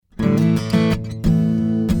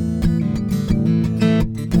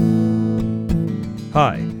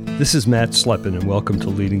Hi, this is Matt Sleppen, and welcome to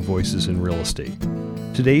Leading Voices in Real Estate.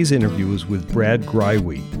 Today's interview is with Brad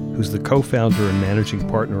Greiwe, who's the co-founder and managing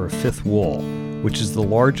partner of Fifth Wall, which is the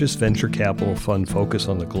largest venture capital fund focused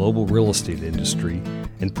on the global real estate industry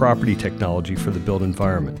and property technology for the built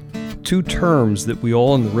environment. Two terms that we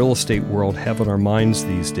all in the real estate world have on our minds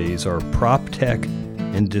these days are prop tech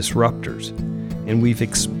and disruptors, and we've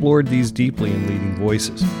explored these deeply in Leading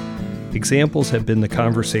Voices. Examples have been the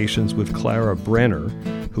conversations with Clara Brenner,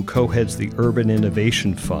 who co-heads the Urban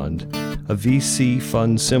Innovation Fund, a VC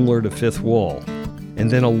fund similar to Fifth Wall,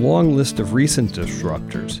 and then a long list of recent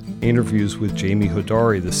disruptors, interviews with Jamie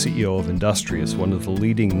Hodari, the CEO of Industrious, one of the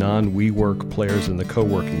leading non-WeWork players in the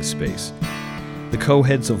co-working space, the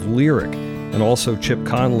co-heads of Lyric, and also Chip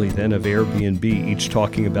Connolly, then of Airbnb, each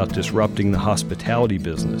talking about disrupting the hospitality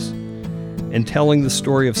business, and telling the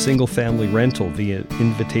story of single-family rental via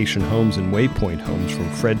Invitation Homes and Waypoint Homes from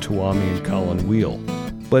Fred Tuami and Colin Wheel.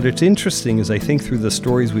 But it's interesting as I think through the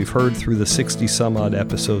stories we've heard through the 60-some-odd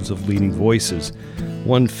episodes of Leading Voices,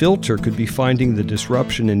 one filter could be finding the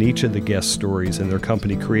disruption in each of the guest stories and their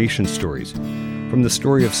company creation stories. From the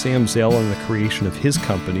story of Sam Zell and the creation of his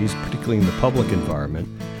companies, particularly in the public environment,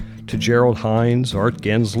 to Gerald Hines, Art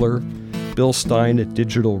Gensler, Bill Stein at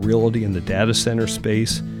Digital Realty in the data center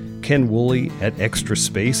space, Ken Woolley at Extra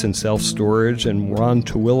Space and Self-Storage, and Ron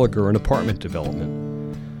Terwilliger in apartment development.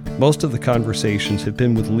 Most of the conversations have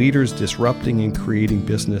been with leaders disrupting and creating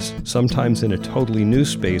business, sometimes in a totally new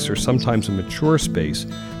space or sometimes a mature space,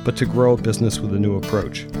 but to grow a business with a new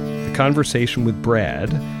approach. The conversation with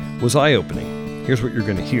Brad was eye-opening. Here's what you're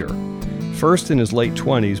going to hear. First, in his late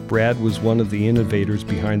 20s, Brad was one of the innovators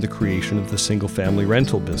behind the creation of the single-family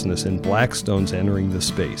rental business, and Blackstone's entering the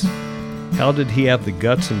space. How did he have the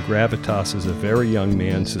guts and gravitas as a very young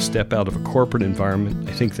man to step out of a corporate environment,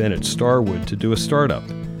 I think then at Starwood, to do a startup?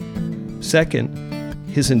 Second,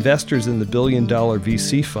 his investors in the billion-dollar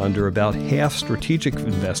VC fund are about half strategic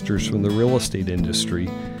investors from the real estate industry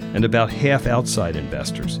and about half outside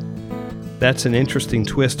investors. That's an interesting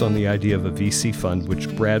twist on the idea of a VC fund, which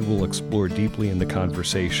Brad will explore deeply in the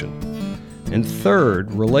conversation. And third,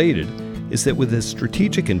 related, is that with his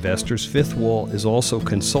strategic investors, Fifth Wall is also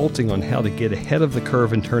consulting on how to get ahead of the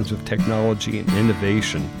curve in terms of technology and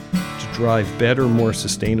innovation to drive better, more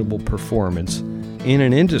sustainable performance in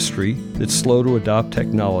an industry that's slow to adopt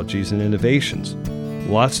technologies and innovations.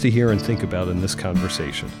 Lots to hear and think about in this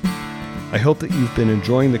conversation. I hope that you've been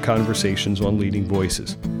enjoying the conversations on Leading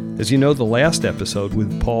Voices. As you know, the last episode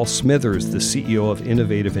with Paul Smithers, the CEO of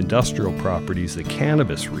Innovative Industrial Properties, the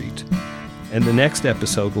Cannabis REIT, and the next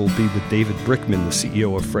episode will be with David Brickman, the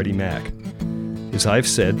CEO of Freddie Mac. As I've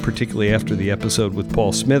said, particularly after the episode with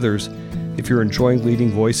Paul Smithers, if you're enjoying Leading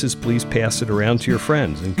Voices, please pass it around to your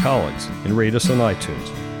friends and colleagues and rate us on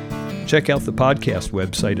iTunes. Check out the podcast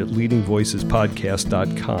website at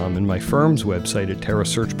leadingvoicespodcast.com and my firm's website at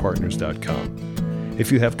terrasearchpartners.com.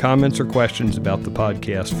 If you have comments or questions about the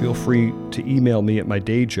podcast, feel free to email me at my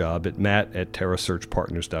day job at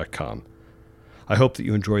matt@terrasearchpartners.com. I hope that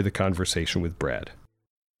you enjoy the conversation with Brad.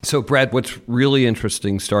 So, Brad, what's really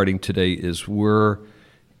interesting starting today is we're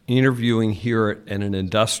interviewing here at an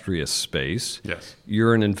Industrious space. Yes.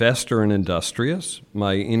 You're an investor in Industrious.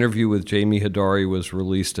 My interview with Jamie Hodari was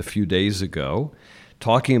released a few days ago,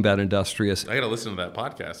 talking about Industrious. I got to listen to that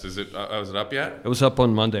podcast. Was it up yet? It was up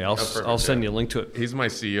on Monday. I'll send you a link to it. He's my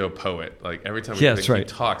CEO poet. Like every time he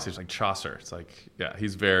talks, it's like Chaucer. It's like, yeah,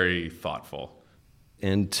 he's very thoughtful.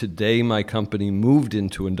 And today my company moved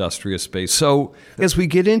into Industrious space. So as we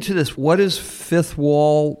get into this, what is Fifth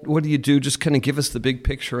Wall? What do you do? Just kind of give us the big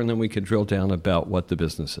picture, and then we can drill down about what the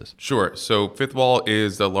business is. Sure. So Fifth Wall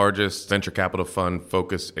is the largest venture capital fund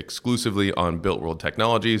focused exclusively on built world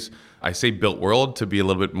technologies. I say built world to be a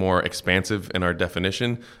little bit more expansive in our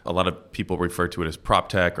definition. A lot of people refer to it as prop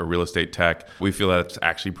tech or real estate tech. We feel that's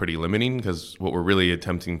actually pretty limiting because what we're really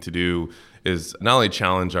attempting to do is not only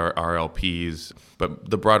challenge our LPs, but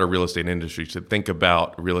the broader real estate industry to think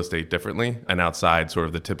about real estate differently and outside sort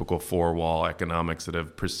of the typical four-wall economics that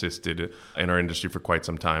have persisted in our industry for quite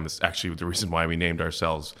some time. It's actually the reason why we named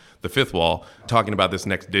ourselves the Fifth Wall, talking about this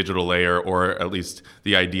next digital layer, or at least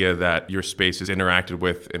the idea that your space is interacted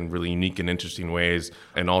with in really unique and interesting ways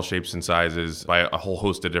in all shapes and sizes by a whole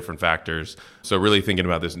host of different factors. So really thinking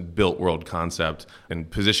about this built world concept and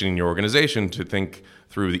positioning your organization to think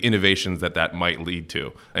through the innovations that might lead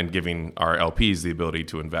to, and giving our LPs the ability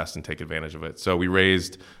to invest and take advantage of it. So we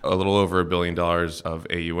raised a little over $1 billion of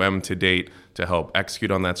AUM to date to help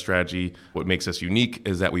execute on that strategy. What makes us unique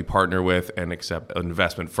is that we partner with and accept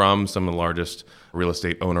investment from some of the largest real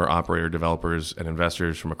estate owner, operator, developers, and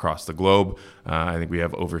investors from across the globe. I think we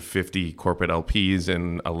have over 50 corporate LPs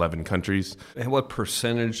in 11 countries. And what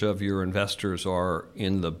percentage of your investors are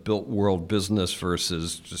in the built world business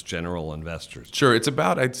versus just general investors? Sure. It's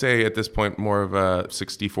about, I'd say at this point, more of a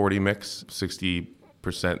 60-40 mix,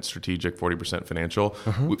 60% strategic, 40% financial.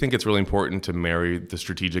 We think it's really important to marry the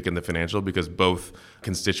strategic and the financial because both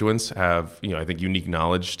constituents have, I think, unique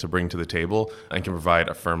knowledge to bring to the table and can provide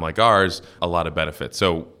a firm like ours a lot of benefits.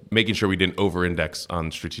 So making sure we didn't over-index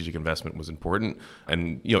on strategic investment was important,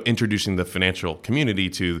 and introducing the financial community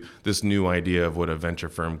to this new idea of what a venture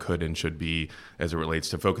firm could and should be as it relates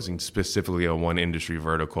to focusing specifically on one industry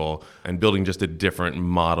vertical and building just a different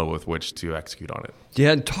model with which to execute on it.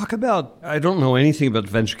 Yeah, and talk about, I don't know anything about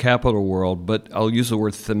the venture capital world, but I'll use the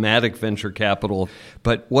word thematic venture capital.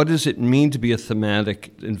 But what does it mean to be a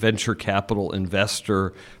thematic venture capital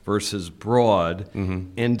investor versus broad?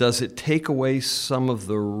 And does it take away some of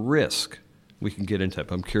the risk? We can get into it,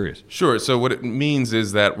 but I'm curious. Sure. So what it means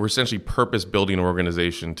is that we're essentially purpose-building an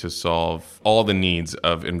organization to solve all the needs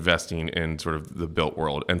of investing in sort of the built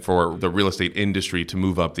world and for the real estate industry to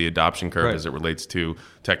move up the adoption curve as it relates to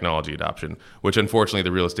technology adoption, which unfortunately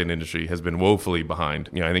the real estate industry has been woefully behind.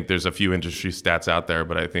 I think there's a few industry stats out there,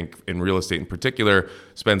 but I think in real estate in particular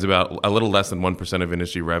spends about a little less than 1% of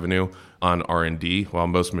industry revenue on R&D, while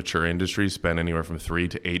most mature industries spend anywhere from 3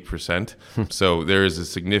 to 8%. So there is a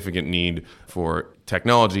significant need for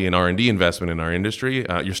technology and R&D investment in our industry.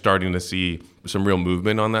 You're starting to see some real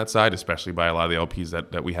movement on that side, especially by a lot of the LPs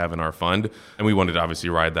that we have in our fund. And we wanted to obviously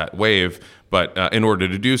ride that wave. But in order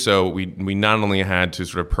to do so, we not only had to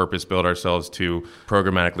sort of purpose build ourselves to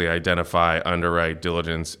programmatically identify, underwrite,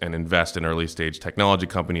 diligence, and invest in early stage technology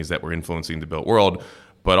companies that were influencing the built world,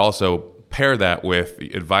 but also pair that with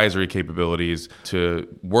advisory capabilities to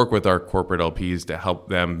work with our corporate LPs to help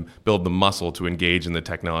them build the muscle to engage in the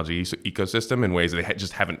technology ecosystem in ways that they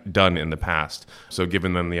just haven't done in the past. So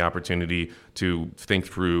giving them the opportunity to think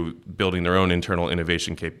through building their own internal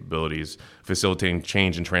innovation capabilities, facilitating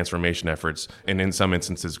change and transformation efforts, and in some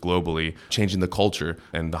instances globally, changing the culture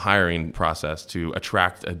and the hiring process to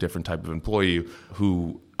attract a different type of employee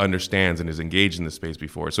who understands and is engaged in this space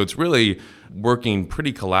before. So it's really working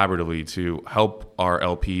pretty collaboratively to help our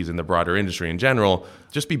LPs in the broader industry in general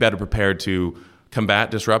just be better prepared to combat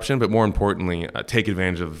disruption, but more importantly, take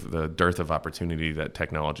advantage of the dearth of opportunity that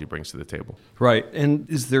technology brings to the table. Right. And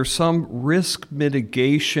is there some risk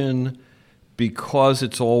mitigation because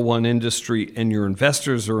it's all one industry and your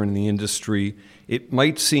investors are in the industry? It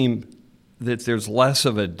might seem that there's less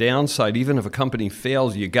of a downside. Even if a company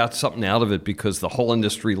fails, you got something out of it because the whole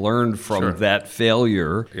industry learned from that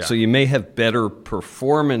failure. Yeah. So you may have better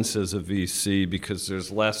performance as a VC because there's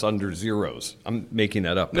less under zeros. I'm making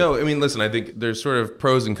that up. No, I mean, listen, I think there's sort of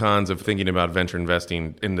pros and cons of thinking about venture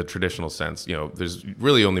investing in the traditional sense. There's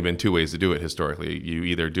really only been two ways to do it historically. You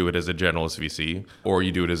either do it as a generalist VC or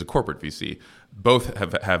you do it as a corporate VC. Both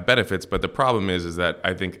have benefits, but the problem is that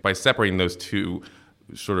I think by separating those two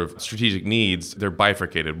sort of strategic needs, they're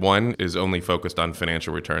bifurcated. One is only focused on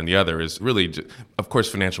financial return. The other is really, of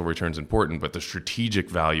course, financial return is important, but the strategic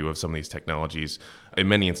value of some of these technologies in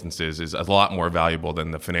many instances is a lot more valuable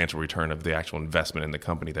than the financial return of the actual investment in the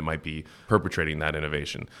company that might be perpetrating that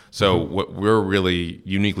innovation. So what we're really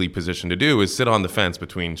uniquely positioned to do is sit on the fence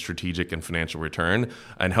between strategic and financial return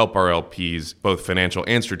and help our LPs, both financial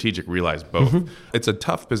and strategic, realize both. It's a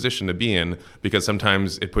tough position to be in because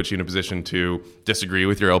sometimes it puts you in a position to disagree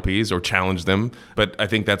with your LPs or challenge them. But I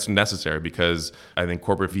think that's necessary because I think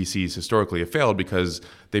corporate VCs historically have failed because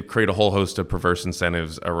they've created a whole host of perverse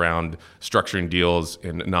incentives around structuring deals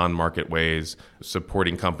in non-market ways,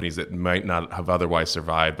 supporting companies that might not have otherwise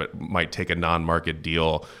survived, but might take a non-market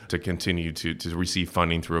deal to continue to receive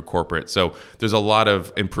funding through a corporate. So there's a lot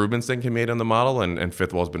of improvements that can be made on the model, and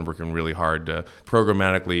Fifth Wall has been working really hard to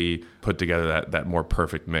programmatically put together that more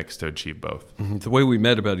perfect mix to achieve both. The way we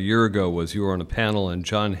met about a year ago was you were on a panel, and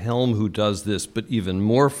John Helm, who does this, but even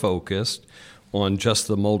more focused on just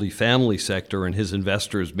the multifamily sector, and his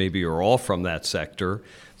investors maybe are all from that sector,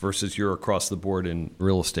 versus you're across the board in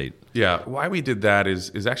real estate. Yeah, why we did that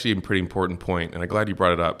is actually a pretty important point, and I'm glad you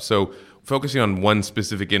brought it up. So focusing on one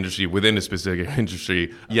specific industry within a specific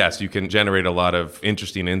industry, yes, you can generate a lot of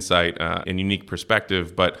interesting insight and unique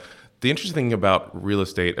perspective, but the interesting thing about real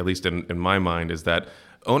estate, at least in my mind, is that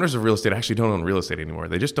owners of real estate actually don't own real estate anymore.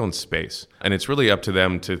 They just own space. And it's really up to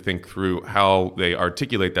them to think through how they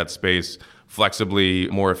articulate that space flexibly,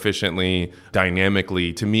 more efficiently,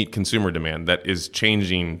 dynamically to meet consumer demand that is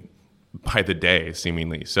changing by the day,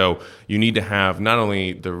 seemingly. So you need to have not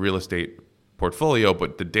only the real estate portfolio,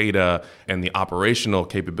 but the data and the operational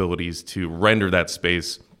capabilities to render that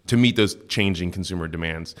space to meet those changing consumer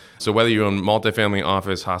demands. So whether you own multifamily,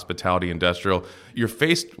 office, hospitality, industrial, you're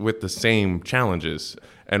faced with the same challenges.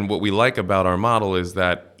 And what we like about our model is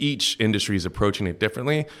that each industry is approaching it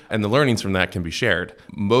differently, and the learnings from that can be shared.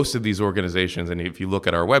 Most of these organizations, and if you look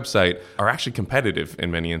at our website, are actually competitive in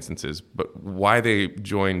many instances. But why they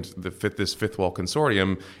joined this Fifth Wall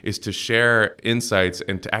Consortium is to share insights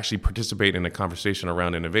and to actually participate in a conversation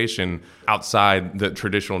around innovation outside the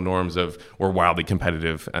traditional norms of we're wildly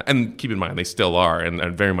competitive. And keep in mind, they still are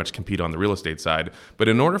and very much compete on the real estate side. But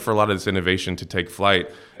in order for a lot of this innovation to take flight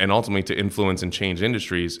and ultimately to influence and change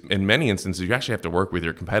industries, in many instances, you actually have to work with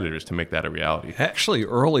your competitors to make that a reality. Actually,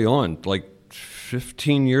 early on, like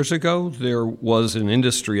 15 years ago, there was an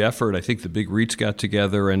industry effort. I think the big REITs got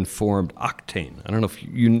together and formed Octane. I don't know if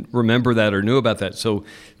you remember that or knew about that. So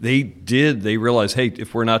they realized, hey,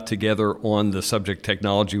 if we're not together on the subject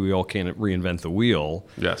technology, we all can't reinvent the wheel.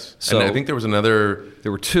 Yes. So and I think there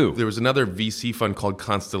were two. There was another VC fund called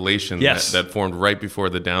Constellation yes. that formed right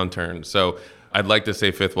before the downturn. So I'd like to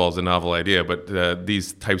say Fifth Wall is a novel idea, but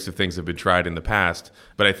these types of things have been tried in the past.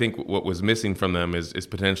 But I think what was missing from them is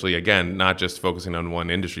potentially, again, not just focusing on one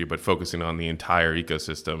industry, but focusing on the entire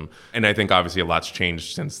ecosystem. And I think obviously a lot's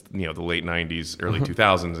changed since the late 90s, early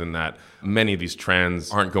 2000s, in that many of these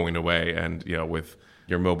trends aren't going away. And with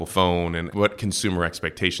your mobile phone and what consumer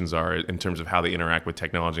expectations are in terms of how they interact with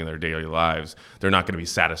technology in their daily lives, they're not going to be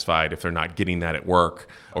satisfied if they're not getting that at work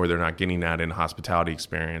or they're not getting that in hospitality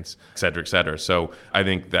experience, et cetera, et cetera. So I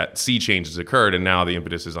think that sea change has occurred, and now the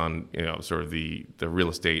impetus is on sort of the real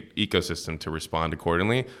estate ecosystem to respond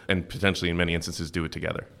accordingly and potentially in many instances do it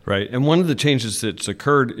together. Right. And one of the changes that's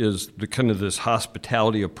occurred is the kind of this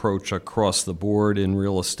hospitality approach across the board in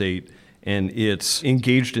real estate. And it's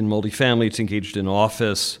engaged in multifamily, it's engaged in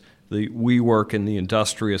office. The WeWork and the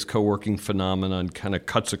industrious co-working phenomenon kind of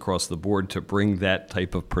cuts across the board to bring that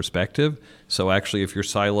type of perspective. So actually, if you're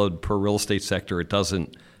siloed per real estate sector, it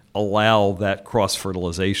doesn't allow that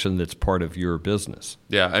cross-fertilization that's part of your business.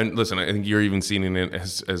 Yeah, and listen, I think you're even seeing it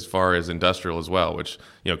as far as industrial as well, which,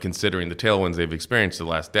 considering the tailwinds they've experienced the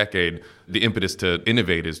last decade, the impetus to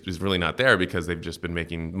innovate is really not there because they've just been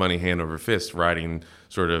making money hand over fist, riding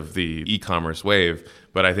sort of the e-commerce wave.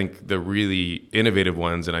 But I think the really innovative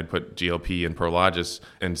ones, and I'd put GLP and Prologis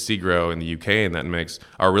and Segro in the UK in that mix,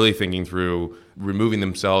 are really thinking through removing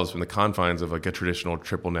themselves from the confines of like a traditional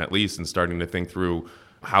triple net lease and starting to think through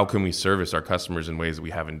how can we service our customers in ways that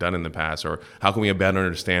we haven't done in the past? Or how can we better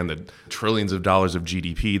understand the trillions of dollars of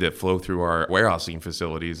GDP that flow through our warehousing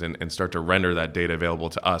facilities and start to render that data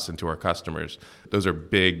available to us and to our customers? Those are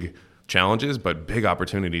big challenges, but big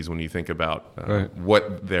opportunities when you think about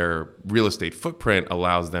what their real estate footprint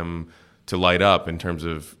allows them to light up in terms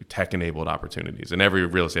of tech-enabled opportunities. And every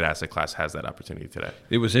real estate asset class has that opportunity today.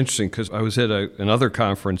 It was interesting because I was at another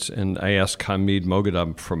conference and I asked Hamid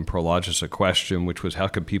Moghadam from Prologis a question, which was how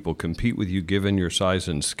can people compete with you given your size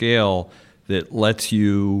and scale that lets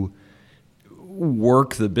you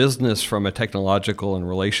work the business from a technological and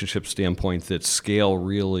relationship standpoint that scale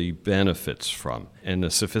really benefits from, and the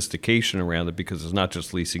sophistication around it, because it's not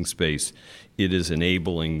just leasing space, it is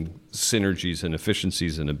enabling synergies and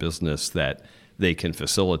efficiencies in a business that they can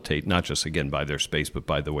facilitate, not just, again, by their space, but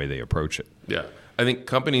by the way they approach it. Yeah. I think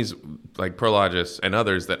companies like Prologis and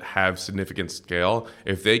others that have significant scale,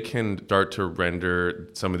 if they can start to render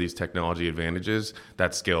some of these technology advantages,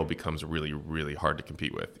 that scale becomes really, really hard to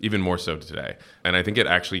compete with, even more so today. And I think it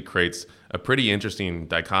actually creates a pretty interesting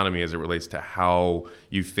dichotomy as it relates to how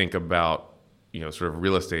you think about, sort of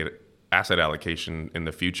real estate asset allocation in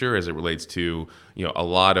the future as it relates to, a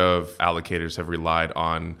lot of allocators have relied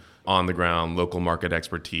on the ground, local market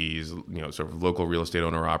expertise, sort of local real estate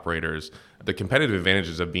owner operators. The competitive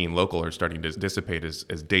advantages of being local are starting to dissipate as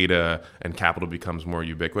data and capital becomes more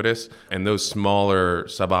ubiquitous. And those smaller,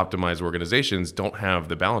 sub-optimized organizations don't have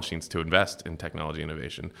the balance sheets to invest in technology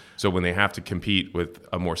innovation. So when they have to compete with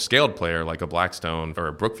a more scaled player like a Blackstone or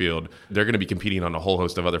a Brookfield, they're going to be competing on a whole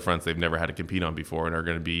host of other fronts they've never had to compete on before and are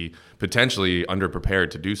going to be potentially underprepared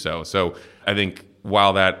to do so. So I think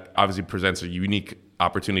while that obviously presents a unique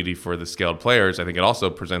opportunity for the scaled players, I think it also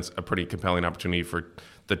presents a pretty compelling opportunity for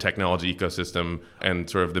the technology ecosystem and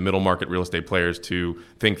sort of the middle market real estate players to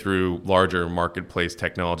think through larger marketplace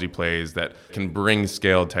technology plays that can bring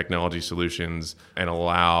scaled technology solutions and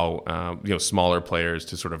allow smaller players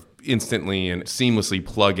to sort of instantly and seamlessly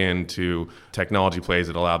plug into technology plays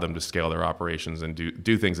that allow them to scale their operations and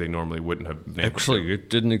do things they normally wouldn't have been able to. Actually, it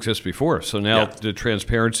didn't exist before. So now the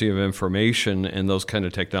transparency of information and those kind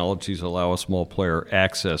of technologies allow a small player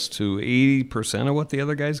access to 80% of what the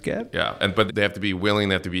other guys get. Yeah, but they have to be willing,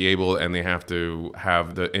 they have to be able, and they have to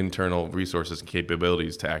have the internal resources and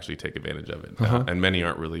capabilities to actually take advantage of it. And many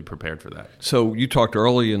aren't really prepared for that. So you talked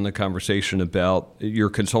early in the conversation about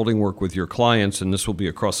your consulting work with your clients, and this will be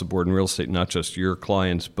across the board in real estate, not just your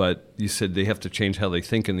clients, but you said they have to change how they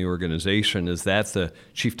think in the organization. Is that the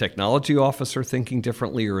chief technology officer thinking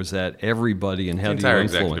differently, or is that everybody, and how do you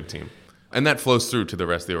influence? The entire executive team. And that flows through to the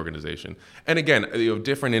rest of the organization. And again,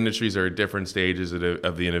 different industries are at different stages of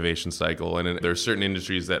the innovation cycle. And there are certain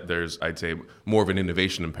industries that there's, I'd say, more of an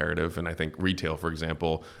innovation imperative. And I think retail, for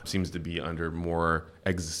example, seems to be under more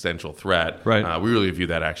existential threat. Right. We really view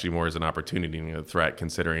that actually more as an opportunity than a threat,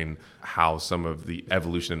 considering how some of the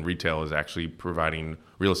evolution in retail is actually providing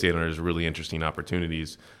real estate owners really interesting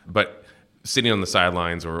opportunities. But sitting on the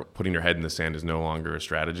sidelines or putting your head in the sand is no longer a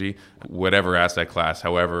strategy. Whatever asset class,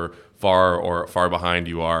 however far behind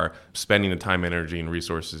you are, spending the time, energy, and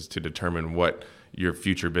resources to determine what your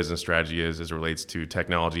future business strategy is as it relates to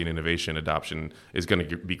technology and innovation adoption is going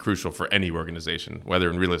to be crucial for any organization, whether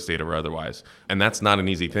in real estate or otherwise. And that's not an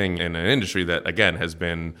easy thing in an industry that, again, has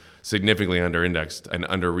been significantly under-indexed and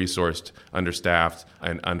under-resourced, understaffed,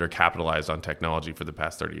 and undercapitalized on technology for the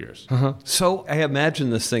past 30 years. So I imagine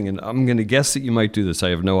this thing, and I'm going to guess that you might do this. I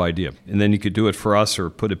have no idea. And then you could do it for us or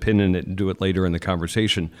put a pin in it and do it later in the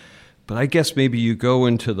conversation. But I guess maybe you go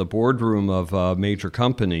into the boardroom of a major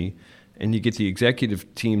company and you get the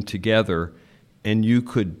executive team together and you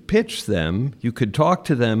could pitch them, you could talk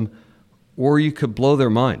to them, or you could blow their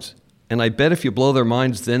minds. And I bet if you blow their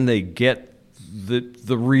minds, then they get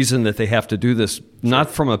the reason that they have to do this, not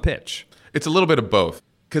from a pitch. It's a little bit of both.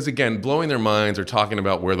 Because again, blowing their minds or talking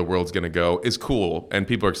about where the world's going to go is cool and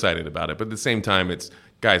people are excited about it. But at the same time, it's,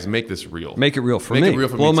 guys, make this real. Make it real for me.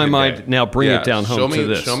 Blow my mind. Now bring it down home to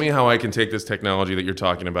this. Show me how I can take this technology that you're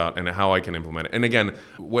talking about and how I can implement it. And again,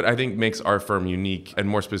 what I think makes our firm unique, and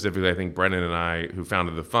more specifically, I think Brendan and I, who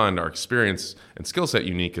founded the fund, our experience and skill set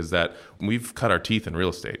unique, is that we've cut our teeth in real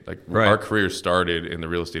estate. Our career started in the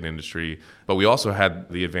real estate industry, but we also had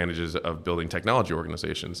the advantages of building technology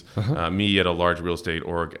organizations. Me at a large real estate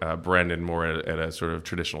org, Brendan more at a sort of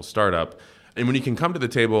traditional startup. And when you can come to the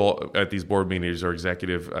table at these board meetings or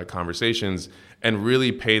executive conversations and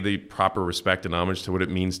really pay the proper respect and homage to what it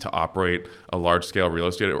means to operate a large-scale real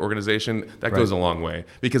estate organization, that goes a long way.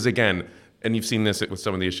 Because again, and you've seen this with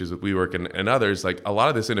some of the issues with WeWork and others, like a lot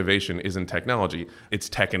of this innovation isn't technology. It's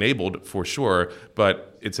tech-enabled for sure,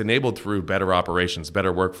 but it's enabled through better operations,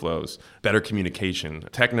 better workflows, better communication.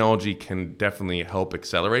 Technology can definitely help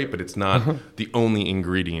accelerate, but it's not the only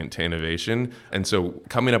ingredient to innovation. And so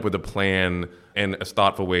coming up with a plan and a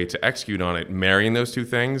thoughtful way to execute on it, marrying those two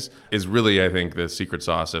things, is really, I think, the secret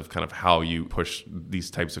sauce of kind of how you push these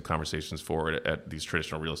types of conversations forward at these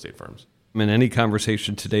traditional real estate firms. And any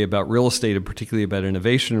conversation today about real estate, and particularly about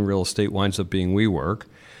innovation in real estate, winds up being WeWork.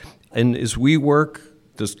 And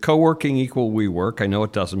does co-working equal WeWork? I know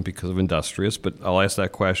it doesn't because of Industrious, but I'll ask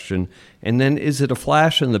that question. And then is it a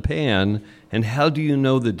flash in the pan? And how do you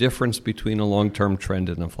know the difference between a long-term trend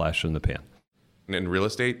and a flash in the pan? In real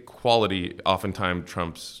estate, quality oftentimes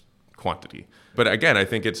trumps quantity. But again, I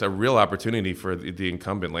think it's a real opportunity for the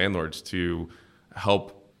incumbent landlords to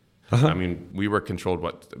help. I mean, we were controlled,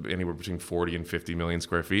 anywhere between 40 and 50 million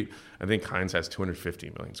square feet. I think Hines has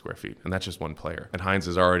 250 million square feet, and that's just one player. And Hines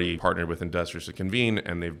has already partnered with Industrious to convene,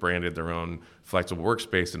 and they've branded their own flexible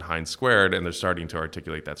workspace in Hines Squared, and they're starting to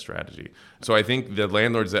articulate that strategy. So I think the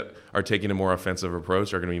landlords that are taking a more offensive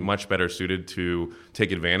approach are going to be much better suited to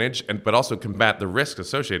take advantage, but also combat the risks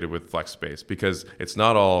associated with flex space, because it's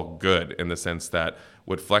not all good in the sense that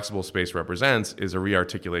what flexible space represents is a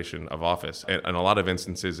rearticulation of office. And in a lot of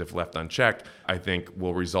instances, if left unchecked, I think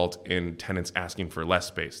will result in tenants asking for less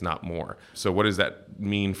space, not more. So what does that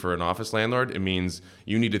mean for an office landlord? It means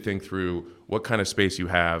you need to think through what kind of space you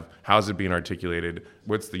have, how is it being articulated,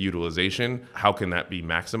 what's the utilization, how can that be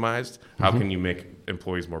maximized, how can you make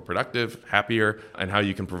employees more productive, happier, and how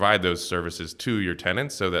you can provide those services to your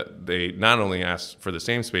tenants so that they not only ask for the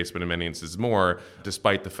same space, but in many instances more,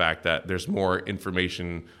 despite the fact that there's more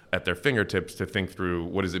information at their fingertips to think through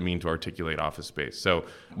what does it mean to articulate office space. So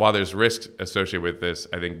while there's risk associated with this,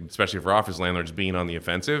 I think especially for office landlords, being on the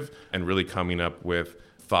offensive and really coming up with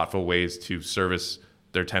thoughtful ways to service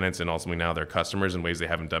their tenants and ultimately now their customers in ways they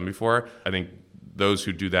haven't done before. I think those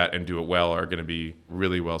who do that and do it well are going to be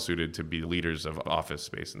really well suited to be leaders of office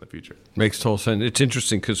space in the future. Makes total sense. It's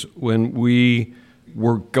interesting because when we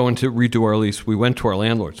were going to redo our lease, we went to our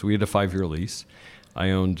landlords. We had a 5-year lease. I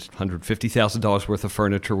owned $150,000 worth of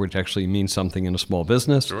furniture, which actually means something in a small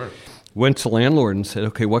business. Sure. Went to landlord and said,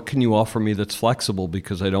 okay, what can you offer me that's flexible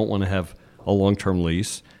because I don't want to have a long-term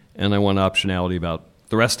lease and I want optionality about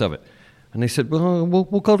the rest of it. And they said, well,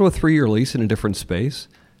 we'll go to a 3-year lease in a different space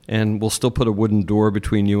and we'll still put a wooden door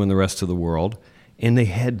between you and the rest of the world. And they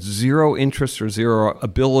had zero interest or zero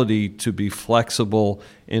ability to be flexible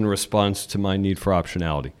in response to my need for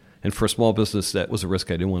optionality. And for a small business, that was a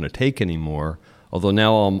risk I didn't want to take anymore. Although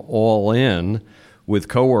now I'm all in with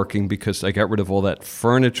co-working because I got rid of all that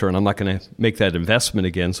furniture and I'm not going to make that investment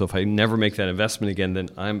again. So if I never make that investment again, then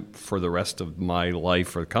I'm, for the rest of my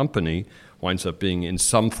life or company, winds up being in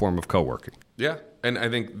some form of co-working. Yeah. And I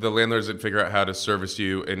think the landlords that figure out how to service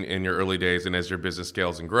you in your early days and as your business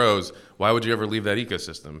scales and grows, why would you ever leave that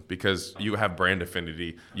ecosystem? Because you have brand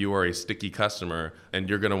affinity, you are a sticky customer, and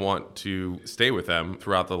you're going to want to stay with them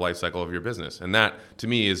throughout the life cycle of your business. And that, to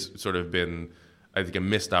me, has sort of been, I think, a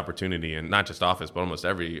missed opportunity in not just office, but almost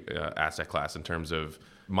every asset class in terms of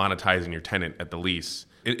monetizing your tenant at the lease.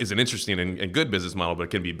 It is an interesting and good business model, but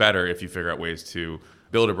it can be better if you figure out ways to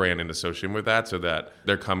build a brand and associate with that so that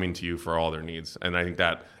they're coming to you for all their needs. And I think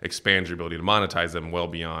that expands your ability to monetize them well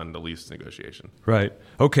beyond the lease negotiation. Right.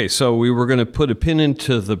 Okay, so we were going to put a pin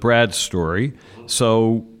into the Brad story.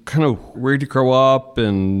 So kind of where did you grow up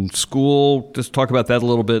and school? Just talk about that a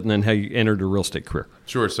little bit and then how you entered a real estate career.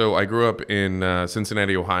 Sure. So I grew up in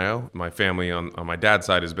Cincinnati, Ohio. My family on my dad's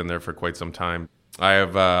side has been there for quite some time. I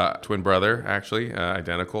have a twin brother, actually,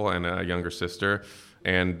 identical, and a younger sister.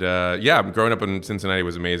 And growing up in Cincinnati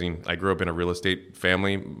was amazing. I grew up in a real estate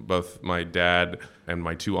family. Both my dad and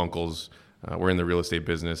my 2 uncles were in the real estate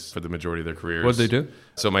business for the majority of their careers. What did they do?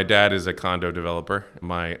 So my dad is a condo developer.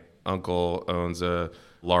 My uncle owns a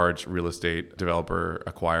large real estate developer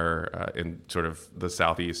acquirer in sort of the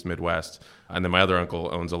Southeast, Midwest. And then my other uncle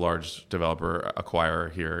owns a large developer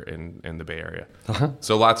acquirer here in the Bay Area. Uh-huh.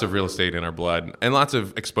 So lots of real estate in our blood and lots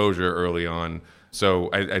of exposure early on. So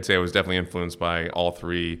I'd say I was definitely influenced by all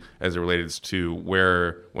 3 as it related to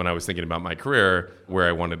when I was thinking about my career, where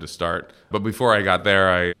I wanted to start. But before I got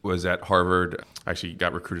there, I was at Harvard. I actually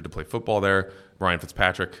got recruited to play football there. Brian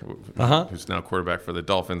Fitzpatrick, who's now quarterback for the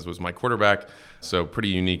Dolphins, was my quarterback. So pretty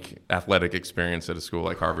unique athletic experience at a school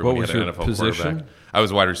like Harvard. What when was you had your an NFL position? Quarterback. I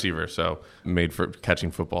was a wide receiver, so made for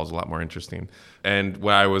catching football is a lot more interesting. And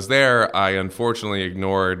when I was there, I unfortunately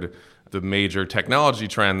ignored the major technology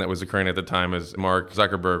trend that was occurring at the time as Mark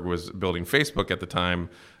Zuckerberg was building Facebook at the time.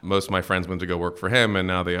 Most of my friends went to go work for him, and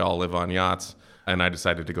now they all live on yachts. And I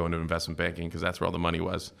decided to go into investment banking because that's where all the money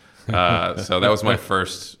was. So that was my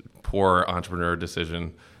first poor entrepreneur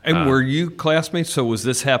decision. And were you classmates? So was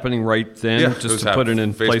this happening right then? Yeah, just to put it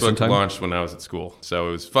in place and Facebook time? launched when I was at school. So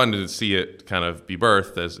it was fun to see it kind of be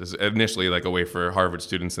birthed as initially like a way for Harvard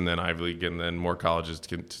students and then Ivy League and then more colleges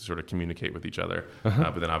to sort of communicate with each other.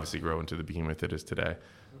 But then obviously grow into the behemoth it is today.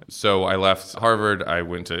 So I left Harvard. I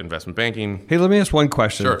went to investment banking. Hey, let me ask one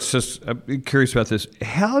question. Sure. It's just, I'm curious about this.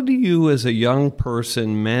 How do you as a young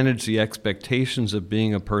person manage the expectations of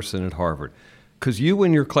being a person at Harvard? Because you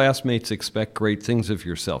and your classmates expect great things of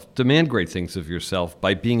yourself, demand great things of yourself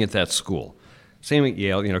by being at that school. Same at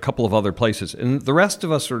Yale, a couple of other places. And the rest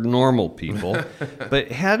of us are normal people.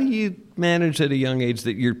 But how do you manage at a young age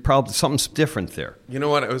that you're probably something's different there? You know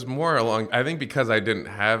what? It was more along, I think because I didn't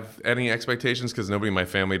have any expectations because nobody in my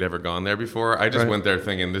family had ever gone there before. I just went there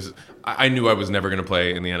thinking I knew I was never going to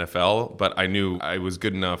play in the NFL, but I knew I was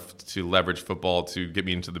good enough to leverage football to get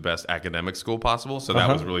me into the best academic school possible. So that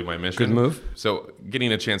was really my mission. Good move. So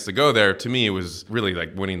getting a chance to go there, to me, it was really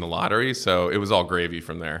like winning the lottery. So it was all gravy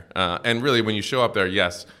from there. And really, when you show up there,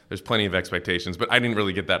 yes, there's plenty of expectations, but I didn't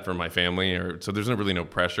really get that from my family, so there's really no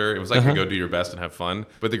pressure. It was like you go do your best and have fun.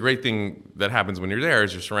 But the great thing that happens when you're there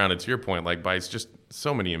is you're surrounded, to your point, like by just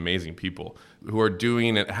so many amazing people who are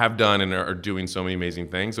doing it, have done, and are doing so many amazing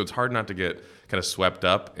things. So it's hard not to get kind of swept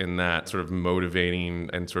up in that sort of motivating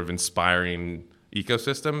and sort of inspiring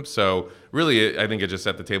ecosystem. So really, I think it just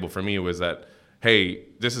set the table for me was that, hey,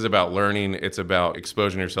 this is about learning. It's about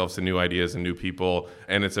exposing yourselves to new ideas and new people.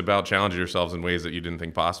 And it's about challenging yourselves in ways that you didn't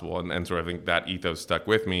think possible. And sort of I think that ethos stuck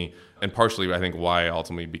with me. And partially, I think, why I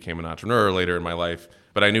ultimately became an entrepreneur later in my life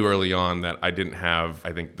But I knew early on that I didn't have,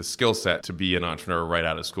 I think, the skill set to be an entrepreneur right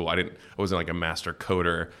out of school. I wasn't like a master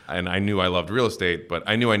coder, and I knew I loved real estate, but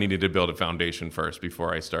I knew I needed to build a foundation first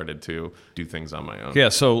before I started to do things on my own. Yeah,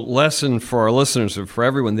 so lesson for our listeners and for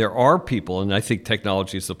everyone, there are people, and I think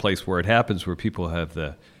technology is the place where it happens, where people have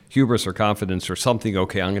the hubris or confidence or something,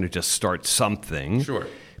 okay, I'm going to just start something. Sure.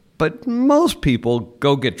 But most people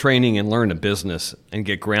go get training and learn a business and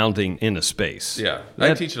get grounding in a space. Yeah.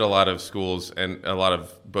 I teach at a lot of schools and a lot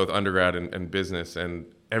of both undergrad and business, and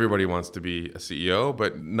everybody wants to be a CEO,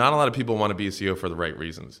 but not a lot of people want to be a CEO for the right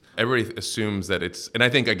reasons. Everybody assumes that and I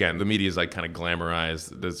think, again, the media is like kind of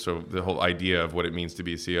glamorized the whole idea of what it means to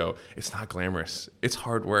be a CEO. It's not glamorous. It's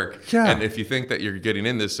hard work. Yeah. And if you think that you're getting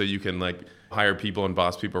in this so you can like hire people and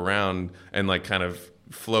boss people around and like kind of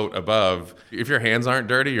float above, if your hands aren't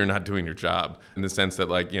dirty, you're not doing your job, in the sense that,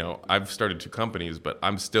 like, I've started 2 companies, but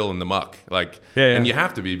I'm still in the muck, and you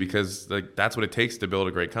have to be, because like that's what it takes to build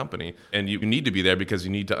a great company. And you need to be there because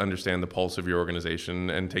you need to understand the pulse of your organization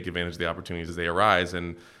and take advantage of the opportunities as they arise.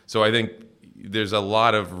 And so I think there's a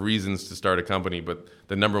lot of reasons to start a company, but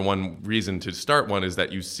the number one reason to start one is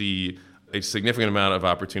that you see a significant amount of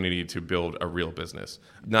opportunity to build a real business,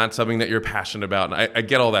 not something that you're passionate about. And I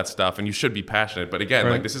get all that stuff, and you should be passionate. But again,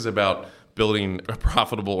 right. Like, this is about building a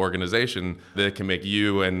profitable organization that can make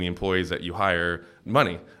you and the employees that you hire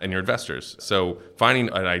money, and your investors. So finding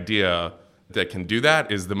an idea that can do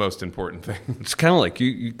that is the most important thing. It's kind of like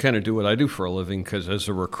you kind of do what I do for a living, because as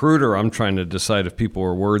a recruiter, I'm trying to decide if people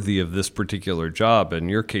are worthy of this particular job. In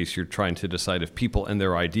your case, you're trying to decide if people and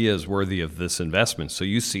their ideas worthy of this investment. So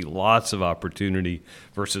you see lots of opportunity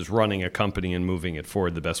versus running a company and moving it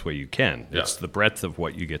forward the best way you can. Yeah. It's the breadth of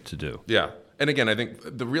what you get to do. Yeah. And again, I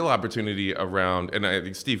think the real opportunity around, and I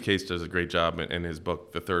think Steve Case does a great job in his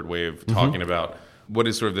book, The Third Wave, talking about what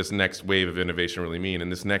does sort of this next wave of innovation really mean? And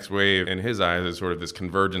this next wave, in his eyes, is sort of this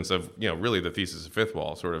convergence of, really the thesis of fifth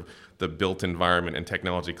wall, sort of the built environment and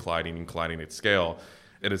technology colliding at scale.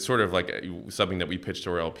 And it's sort of like something that we pitch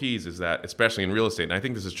to our LPs, is that, especially in real estate, and I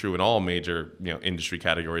think this is true in all major industry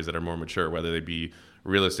categories that are more mature, whether they be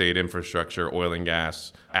real estate, infrastructure, oil and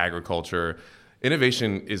gas, agriculture,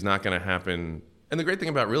 innovation is not going to happen. And the great thing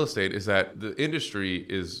about real estate is that the industry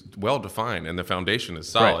is well defined and the foundation is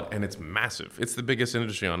solid, and it's massive. It's the biggest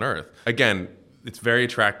industry on earth. Again, it's very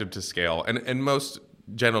attractive to scale, and most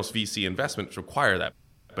general VC investments require that.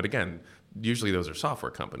 But again, usually those are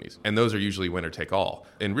software companies, and those are usually winner take all.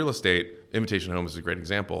 In real estate, Invitation Homes is a great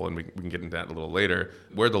example, and we can get into that a little later.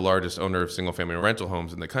 We're the largest owner of single family rental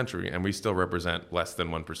homes in the country, and we still represent less than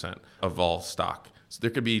 1% of all stock. So there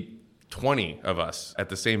could be 20 of us at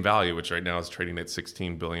the same value, which right now is trading at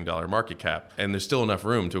 $16 billion market cap, and there's still enough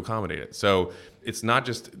room to accommodate it. So it's not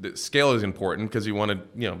just the scale is important, because you want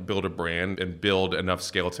to build a brand and build enough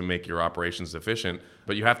scale to make your operations efficient,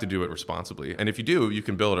 but you have to do it responsibly. And if you do, you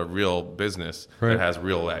can build a real business that has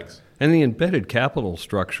real legs. And the embedded capital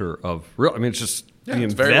structure of it's just the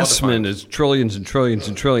it's very well investment defined. is trillions and trillions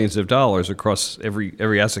and trillions of dollars across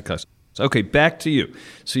every asset class. So, okay, back to you.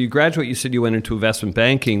 So you graduate, you said you went into investment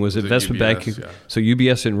banking. Was it investment UBS, banking? yeah. So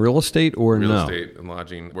UBS in real estate or no? Real estate and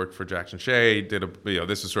lodging. Worked for Jackson Shea.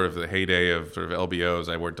 This is sort of the heyday of sort of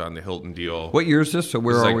LBOs. I worked on the Hilton deal. What year is this? So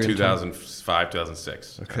where This is are like we? 2005,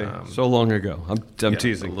 2006. Okay, so long ago. I'm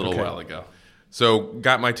teasing. A little Okay. while ago. So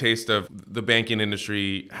got my taste of the banking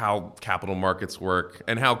industry, how capital markets work,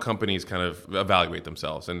 and how companies kind of evaluate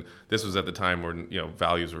themselves. And this was at the time where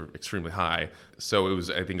values were extremely high. So it was,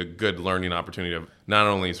 I think, a good learning opportunity of not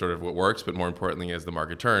only sort of what works, but more importantly, as the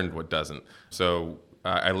market turned, what doesn't. So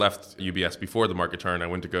I left UBS before the market turned. I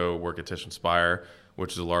went to go work at Tisch & Speyer,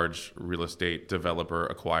 which is a large real estate developer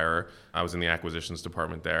acquirer. I was in the acquisitions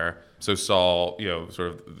department there. So saw, sort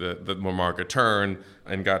of the more market turn,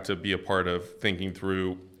 and got to be a part of thinking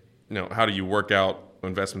through, how do you work out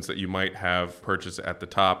investments that you might have purchased at the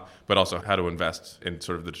top, but also how to invest in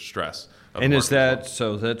sort of the distress. And is that,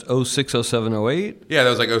 so that's 06, 07, 08? Yeah, that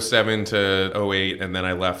was like 07 to 08, and then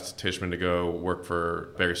I left Tishman to go work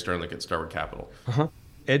for Barry Sternlicht at Starwood Capital. Uh-huh.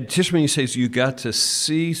 At Tishman, you say you got to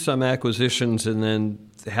see some acquisitions and then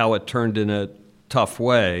how it turned in a tough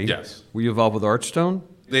way. Yes. Were you involved with Archstone?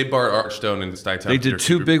 They bought Archstone and Stuytown. They did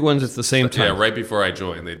two big ones at the same time. Yeah, right before I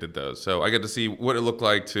joined, they did those. So I got to see what it looked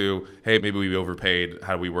like to, hey, maybe we overpaid.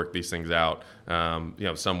 How do we work these things out?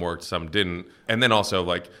 Some worked, some didn't. And then also,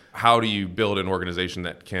 like, how do you build an organization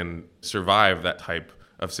that can survive that type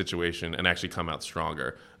of situation and actually come out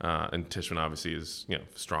stronger? And Tishman obviously is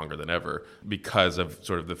stronger than ever because of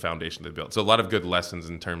sort of the foundation they built. So a lot of good lessons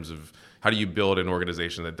in terms of how do you build an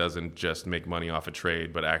organization that doesn't just make money off a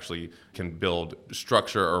trade, but actually can build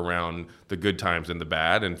structure around the good times and the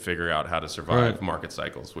bad and figure out how to survive market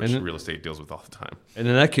cycles, which real estate deals with all the time. And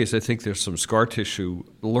in that case, I think there's some scar tissue,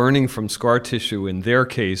 learning from scar tissue in their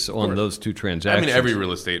case on those two transactions. I mean, every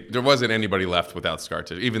real estate, there wasn't anybody left without scar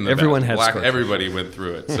tissue. Even the everyone had black, scar tissue. Everybody went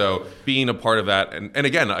through it. So being a part of that, and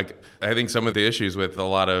again, I think some of the issues with a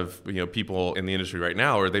lot of people in the industry right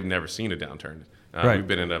now are they've never seen a downturn. We've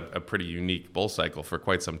been in a pretty unique bull cycle for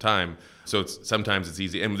quite some time. So sometimes it's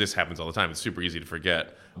easy, and this happens all the time, it's super easy to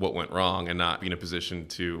forget what went wrong and not be in a position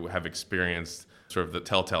to have experienced sort of the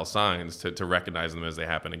telltale signs to recognize them as they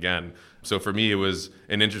happen again. So for me, it was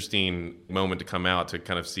an interesting moment to come out to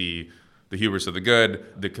kind of see the hubris of the good,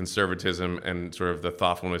 the conservatism and sort of the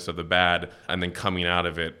thoughtfulness of the bad, and then coming out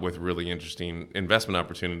of it with really interesting investment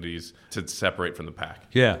opportunities to separate from the pack.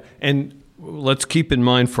 Yeah, and let's keep in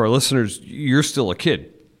mind for our listeners, you're still a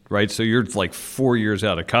kid, right? So you're like 4 years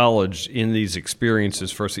out of college in these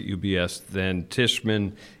experiences, first at UBS, then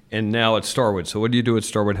Tishman, and now at Starwood. So what do you do at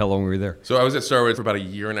Starwood? How long were you there? So I was at Starwood for about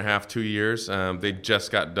 1.5 years, 2 years. They just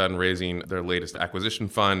got done raising their latest acquisition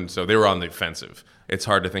fund, so they were on the offensive. It's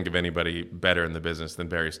hard to think of anybody better in the business than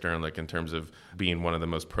Barry Sternlicht in terms of being one of the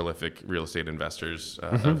most prolific real estate investors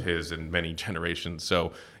of his in many generations.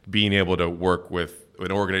 So being able to work with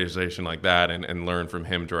an organization like that and learn from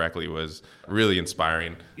him directly was really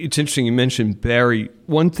inspiring. It's interesting you mentioned Barry.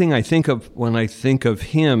 One thing I think of when I think of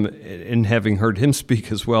him, and having heard him speak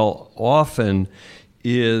as well often,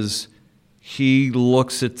 is he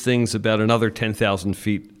looks at things about another 10,000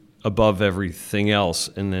 feet above everything else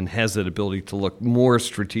and then has that ability to look more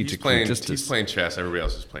strategically. He's playing chess. Everybody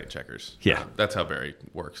else is playing checkers. Yeah. That's how Barry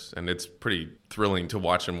works. And it's pretty thrilling to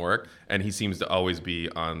watch him work. And he seems to always be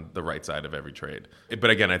on the right side of every trade.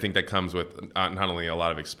 But again, I think that comes with not only a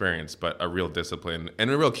lot of experience, but a real discipline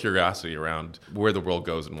and a real curiosity around where the world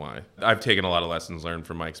goes and why. I've taken a lot of lessons learned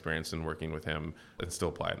from my experience in working with him and still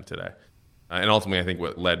apply them today. And ultimately, I think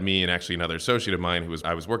what led me and actually another associate of mine who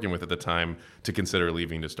I was working with at the time to consider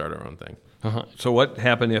leaving to start our own thing. So what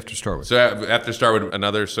happened after Starwood? So after Starwood,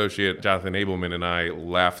 another associate, Jonathan Abelman, and I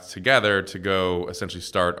left together to go essentially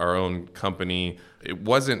start our own company. It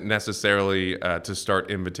wasn't necessarily to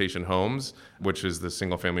start Invitation Homes, which is the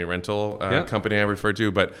single-family rental company I referred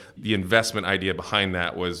to, but the investment idea behind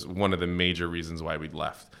that was one of the major reasons why we'd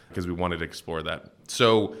left, because we wanted to explore that.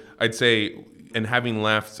 So I'd say, and having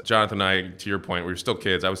left, Jonathan and I, to your point, we were still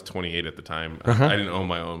kids. I was 28 at the time. I didn't own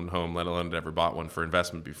my own home, let alone had ever bought one for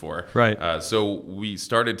investment before. Right. So we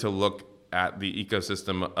started to look at the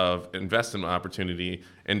ecosystem of investment opportunity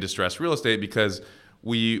in distressed real estate because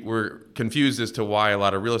we were confused as to why a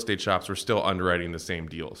lot of real estate shops were still underwriting the same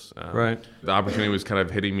deals. Right. The opportunity was kind of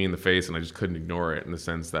hitting me in the face, and I just couldn't ignore it in the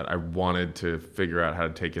sense that I wanted to figure out how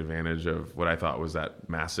to take advantage of what I thought was that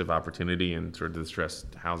massive opportunity in sort of the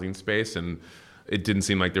distressed housing space. And it didn't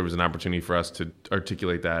seem like there was an opportunity for us to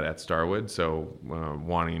articulate that at Starwood. So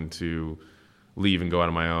wanting to leave and go out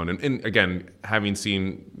on my own. And again, having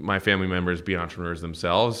seen my family members be entrepreneurs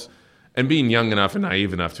themselves, and being young enough and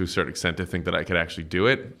naive enough to a certain extent to think that I could actually do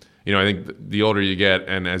it. I think the older you get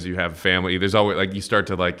and as you have family, there's always you start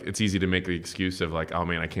to it's easy to make the excuse of oh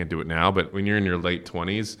man, I can't do it now. But when you're in your late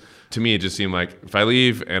 20s, to me, it just seemed like if I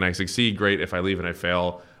leave and I succeed, great. If I leave and I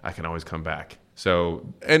fail, I can always come back. So,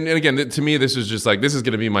 and again, to me, this is just this is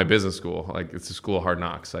going to be my business school. It's a school of hard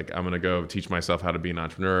knocks. I'm going to go teach myself how to be an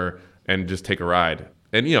entrepreneur and just take a ride.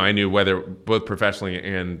 And, I knew whether both professionally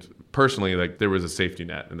and personally, there was a safety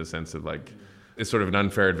net in the sense of it's sort of an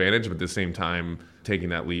unfair advantage, but at the same time, taking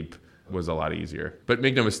that leap was a lot easier. But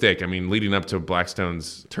make no mistake, leading up to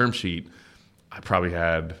Blackstone's term sheet, I probably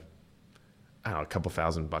had, a couple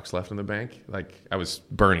 $1,000 left in the bank. I was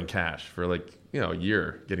burning cash for a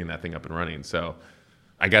year getting that thing up and running. So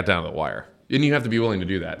I got down to the wire. And you have to be willing to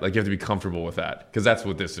do that. You have to be comfortable with that because that's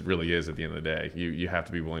what this really is at the end of the day. You have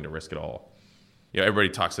to be willing to risk it all. Everybody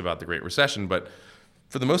talks about the Great Recession, but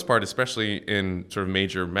for the most part, especially in sort of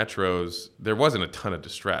major metros, there wasn't a ton of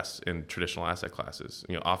distress in traditional asset classes.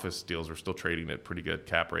 Office deals were still trading at pretty good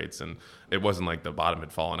cap rates, and it wasn't like the bottom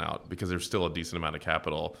had fallen out because there's still a decent amount of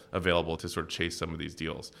capital available to sort of chase some of these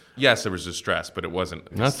deals. Yes, there was distress, but it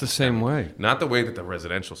wasn't not the same way. Not the way that the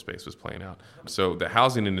residential space was playing out. So the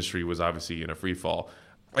housing industry was obviously in a free fall.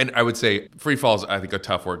 And I would say free fall is, I think, a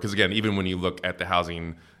tough word because, again, even when you look at the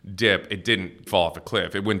housing dip, it didn't fall off a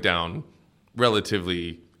cliff. It went down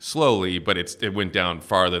relatively slowly, but it went down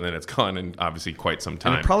farther than it's gone in obviously quite some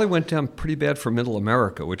time. And it probably went down pretty bad for Middle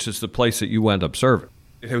America, which is the place that you went up serving.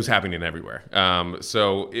 It was happening everywhere.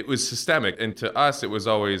 So it was systemic. And to us, it was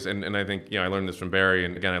always, and I think, I learned this from Barry,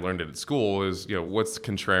 and again, I learned it at school, is, what's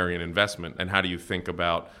contrarian investment? And how do you think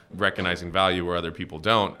about recognizing value where other people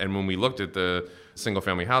don't? And when we looked at the single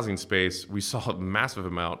family housing space, we saw a massive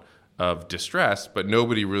amount of distress, but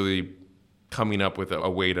nobody really coming up with a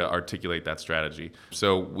way to articulate that strategy.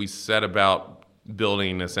 So we set about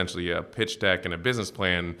building essentially a pitch deck and a business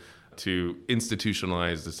plan to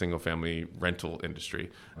institutionalize the single-family rental industry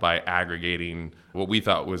by aggregating what we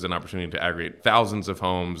thought was an opportunity to aggregate thousands of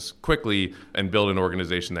homes quickly and build an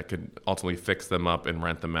organization that could ultimately fix them up and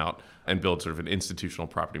rent them out and build sort of an institutional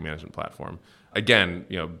property management platform. Again,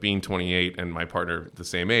 being 28 and my partner the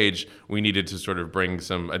same age, we needed to sort of bring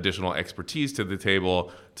some additional expertise to the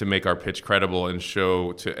table to make our pitch credible and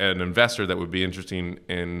show to an investor that would be interested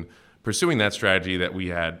in pursuing that strategy that we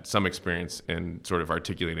had some experience in sort of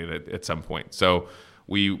articulating it at some point. So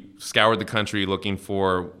we scoured the country looking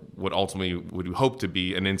for what ultimately would hope to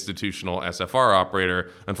be an institutional SFR operator.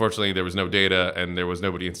 Unfortunately, there was no data and there was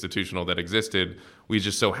nobody institutional that existed. We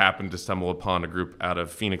just so happened to stumble upon a group out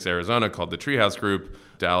of Phoenix, Arizona called the Treehouse Group.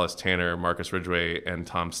 Dallas Tanner, Marcus Ridgway, and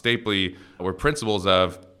Tom Stapley were principals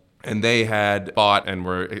of, and they had bought and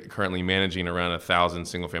were currently managing around 1,000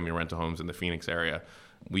 single-family rental homes in the Phoenix area.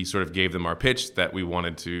 We sort of gave them our pitch that we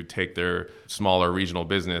wanted to take their smaller regional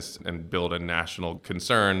business and build a national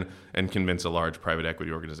concern and convince a large private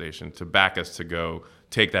equity organization to back us to go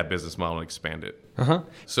take that business model and expand it.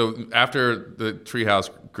 So after the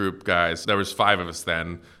Treehouse Group guys, there was 5 of us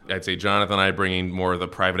then. I'd say Jonathan and I bringing more of the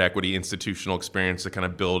private equity institutional experience to kind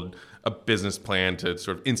of build a business plan to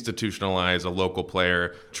sort of institutionalize a local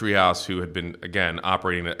player. Treehouse, who had been, again,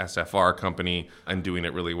 operating an SFR company and doing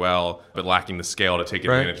it really well, but lacking the scale to take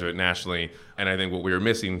advantage of it nationally. And I think what we were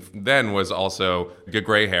missing then was also good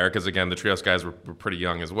gray hair, because again, the Treehouse guys were pretty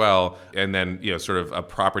young as well. And then, sort of a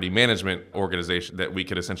property management organization that we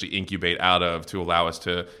could essentially incubate out of to allow us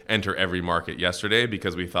to enter every market yesterday,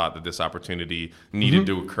 because we thought that this opportunity needed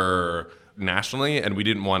to occur nationally, and we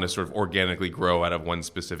didn't want to sort of organically grow out of one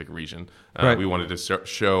specific region. We wanted to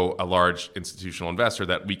show a large institutional investor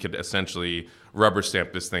that we could essentially rubber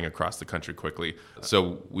stamp this thing across the country quickly.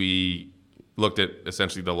 So we looked at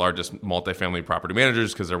essentially the largest multifamily property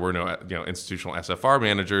managers, because there were no institutional SFR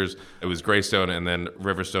managers. It was Greystone and then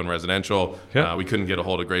Riverstone Residential. We couldn't get a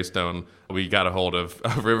hold of Greystone. We got a hold of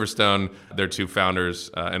Riverstone, their 2 founders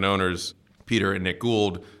and owners, Peter and Nick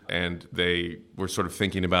Gould, and they were sort of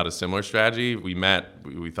thinking about a similar strategy. We met,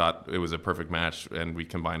 we thought it was a perfect match, and we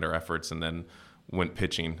combined our efforts and then went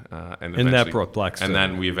pitching. And that brought Blackstone. And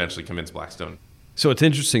then we eventually convinced Blackstone. So it's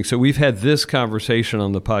interesting. So we've had this conversation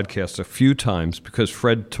on the podcast a few times because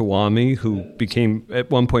Fred Tuwami, who became at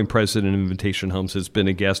one point president of Invitation Homes, has been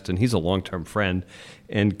a guest, and he's a long-term friend.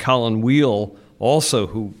 And Colin Wheel, also,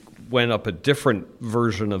 who went up a different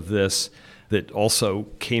version of this, that also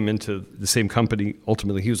came into the same company.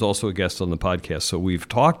 Ultimately, he was also a guest on the podcast. So we've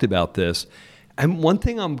talked about this. And one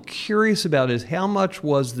thing I'm curious about is how much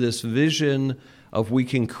was this vision of we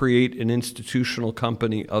can create an institutional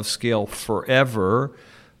company of scale forever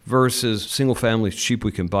versus single family is cheap,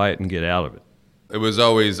 we can buy it and get out of it? It was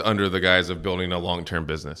always under the guise of building a long-term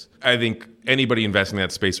business. I think anybody investing in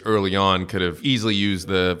that space early on could have easily used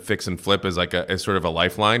the fix and flip as as sort of a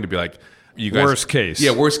lifeline to be like, you guys, worst case.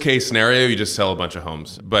 Yeah, worst case scenario, you just sell a bunch of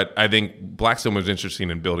homes. But I think Blackstone was interested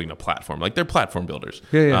in building a platform. Like, they're platform builders.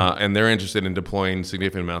 And they're interested in deploying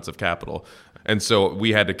significant amounts of capital. And so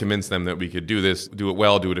we had to convince them that we could do this, do it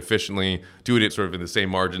well, do it efficiently, do it sort of in the same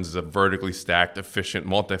margins as a vertically stacked, efficient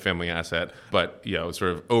multifamily asset, but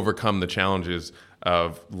sort of overcome the challenges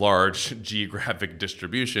of large geographic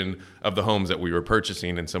distribution of the homes that we were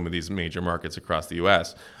purchasing in some of these major markets across the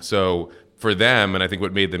U.S. So for them, and I think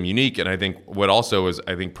what made them unique, and I think what also is,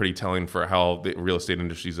 I think, pretty telling for how the real estate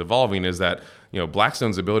industry is evolving, is that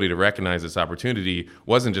Blackstone's ability to recognize this opportunity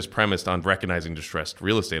wasn't just premised on recognizing distressed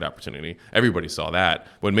real estate opportunity. Everybody saw that.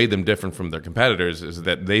 What made them different from their competitors is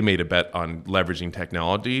that they made a bet on leveraging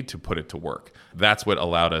technology to put it to work. That's what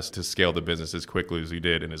allowed us to scale the business as quickly as we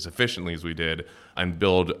did and as efficiently as we did and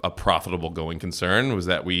build a profitable going concern, was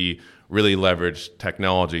that we really leveraged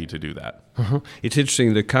technology to do that. It's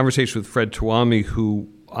interesting, the conversation with Fred Tuwami, who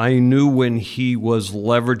I knew when he was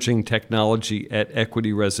leveraging technology at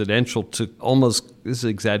Equity Residential to almost, this is an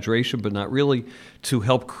exaggeration, but not really, to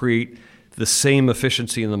help create the same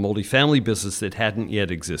efficiency in the multifamily business that hadn't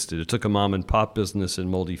yet existed. It took a mom and pop business in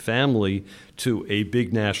multifamily to a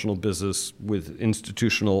big national business with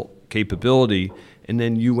institutional capability. and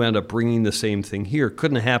then you wound up bringing the same thing here.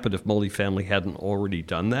 Couldn't have happened if multifamily hadn't already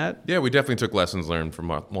done that. Yeah, we definitely took lessons learned from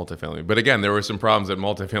multifamily. But again, there were some problems that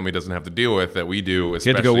multifamily doesn't have to deal with that we do,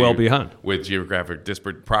 especially you had to go well behind. With geographic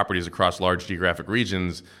disparate properties across large geographic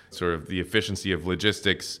regions, sort of the efficiency of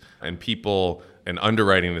logistics and people and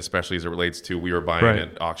underwriting, especially as it relates to we were buying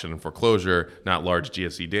at auction and foreclosure, not large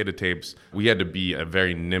GSE data tapes. We had to be a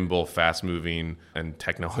very nimble, fast-moving, and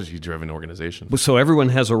technology-driven organization. So everyone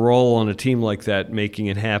has a role on a team like that making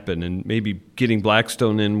it happen, and maybe getting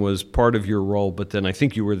Blackstone in was part of your role, but then I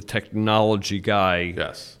think you were the technology guy.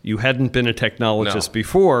 Yes. You hadn't been a technologist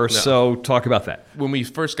before, so talk about that. When we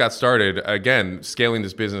first got started, again, scaling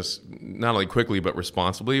this business not only quickly but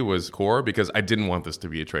responsibly was core because I didn't want this to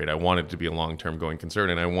be a trade. I wanted it to be a long-term going concern,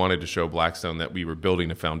 and I wanted to show Blackstone that we were building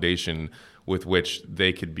a foundation with which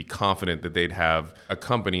they could be confident that they'd have a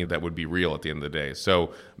company that would be real at the end of the day.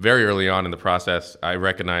 So very early on in the process, I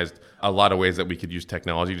recognized a lot of ways that we could use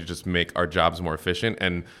technology to just make our jobs more efficient.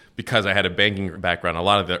 And because I had a banking background, a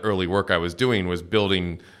lot of the early work I was doing was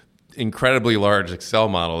building incredibly large Excel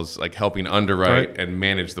models, like helping underwrite and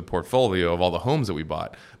manage the portfolio of all the homes that we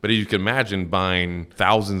bought. But as you can imagine, buying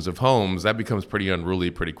thousands of homes, that becomes pretty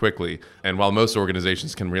unruly pretty quickly. And while most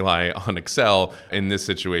organizations can rely on Excel, in this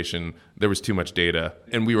situation, there was too much data.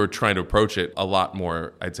 And we were trying to approach it a lot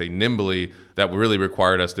more, I'd say, nimbly, that really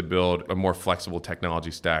required us to build a more flexible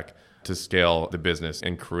technology stack to scale the business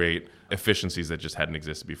and create efficiencies that just hadn't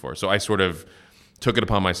existed before. So I sort of took it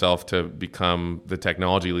upon myself to become the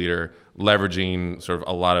technology leader, leveraging sort of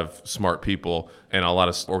a lot of smart people and a lot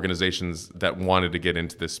of organizations that wanted to get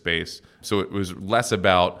into this space. So it was less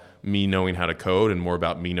about me knowing how to code and more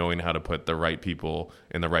about me knowing how to put the right people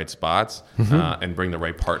in the right spots and bring the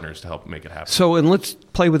right partners to help make it happen. So, and let's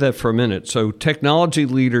play with that for a minute. So technology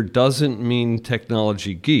leader doesn't mean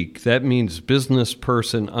technology geek. That means business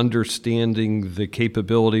person understanding the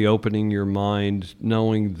capability, opening your mind,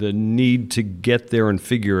 knowing the need to get there and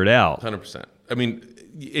figure it out. 100%. I mean,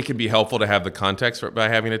 it can be helpful to have the context by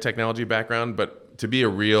having a technology background, but to be a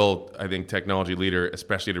real, I think, technology leader,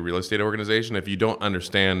 especially at a real estate organization, if you don't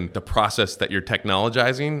understand the process that you're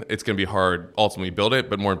technologizing, it's going to be hard ultimately build it,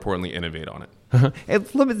 but more importantly, innovate on it. And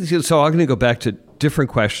so I'm going to go back to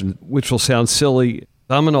different questions, which will sound silly.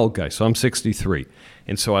 I'm an old guy, so I'm 63.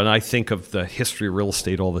 And I think of the history of real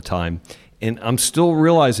estate all the time. And I'm still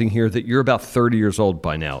realizing here that you're about 30 years old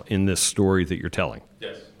by now in this story that you're telling.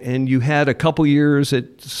 Yes. And you had a couple years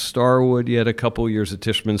at Starwood, you had a couple years at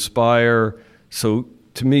Tishman Speyer. So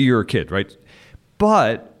to me, you're a kid, right?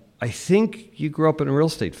 But I think you grew up in a real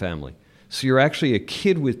estate family. So you're actually a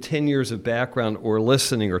kid with 10 years of background or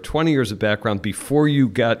listening or 20 years of background before you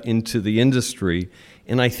got into the industry.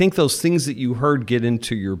 And I think those things that you heard get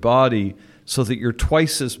into your body so that you're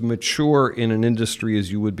twice as mature in an industry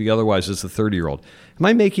as you would be otherwise as a 30-year-old. Am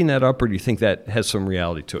I making that up, or do you think that has some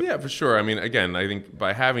reality to it? Yeah, for sure. I mean, again, I think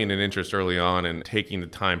by having an interest early on and taking the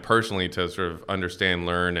time personally to sort of understand,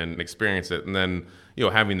 learn, and experience it, and then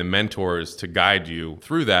having the mentors to guide you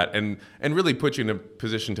through that and really put you in a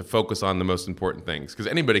position to focus on the most important things. Because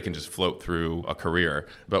anybody can just float through a career.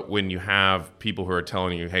 But when you have people who are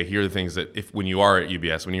telling you, hey, here are the things that when you are at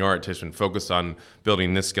UBS, when you are at Tishman, focus on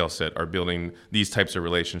building this skill set or building these types of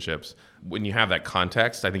relationships. When you have that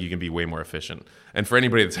context, I think you can be way more efficient. And for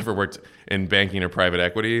anybody that's ever worked in banking or private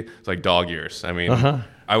equity, it's like dog years. I mean,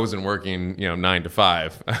 I wasn't working, 9 to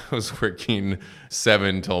 5. I was working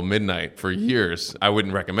 7 till midnight for years. I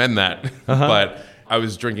wouldn't recommend that, but I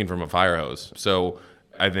was drinking from a fire hose. So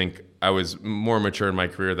I think I was more mature in my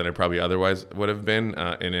career than I probably otherwise would have been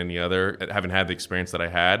in any other, having had the experience that I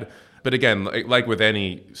had. But again, like with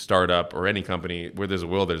any startup or any company, where there's a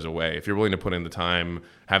will, there's a way. If you're willing to put in the time,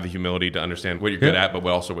 have the humility to understand what you're good at, but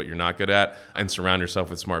also what you're not good at, and surround yourself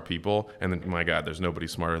with smart people, and then, my God, there's nobody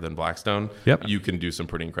smarter than Blackstone, you can do some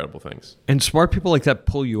pretty incredible things. And smart people like that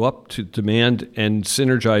pull you up to demand and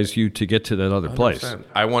synergize you to get to that other 100%. Place.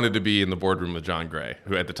 I wanted to be in the boardroom with John Gray,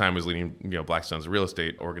 who at the time was leading Blackstone's real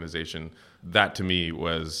estate organization. That to me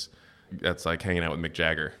that's like hanging out with Mick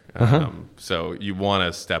Jagger. So you want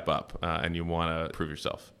to step up and you want to prove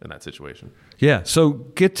yourself in that situation. Yeah. So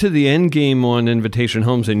get to the end game on Invitation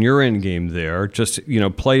Homes and your end game there. Just,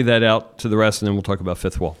 play that out to the rest, and then we'll talk about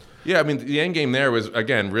Fifth Wall. Yeah, I mean, the end game there was,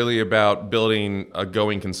 again, really about building a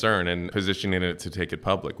going concern and positioning it to take it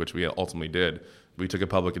public, which we ultimately did. We took it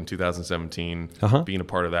public in 2017. Being a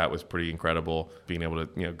part of that was pretty incredible. Being able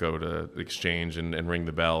to go to the exchange and ring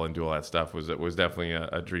the bell and do all that stuff was definitely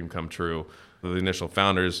a dream come true. The initial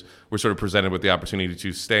founders were sort of presented with the opportunity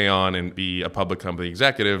to stay on and be a public company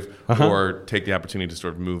executive or take the opportunity to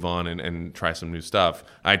sort of move on and try some new stuff.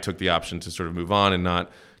 I took the option to sort of move on and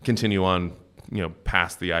not continue on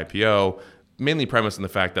past the IPO, mainly premised on the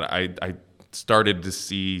fact that I started to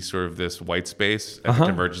see sort of this white space at the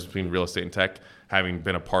convergence between real estate and tech, having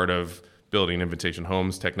been a part of building Invitation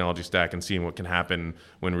Homes technology stack and seeing what can happen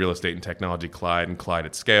when real estate and technology collide and collide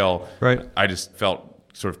at scale. Right. I just felt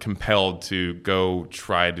sort of compelled to go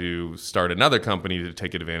try to start another company to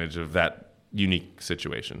take advantage of that unique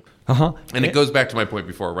situation. And it goes back to my point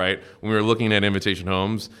before, right? When we were looking at Invitation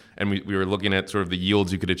Homes and we were looking at sort of the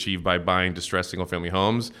yields you could achieve by buying distressed single family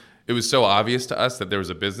homes, it was so obvious to us that there was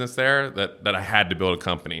a business there that I had to build a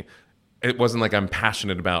company. It wasn't like I'm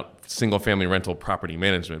passionate about single family rental property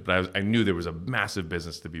management, but I knew there was a massive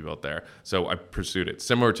business to be built there. So I pursued it.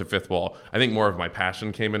 Similar to Fifth Wall, I think more of my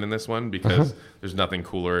passion came in this one because there's nothing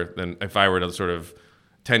cooler than if I were to sort of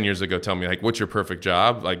 10 years ago tell me, like, what's your perfect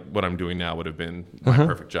job? Like, what I'm doing now would have been my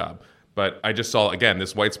perfect job. But I just saw, again,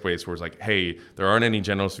 this white space where it's like, hey, there aren't any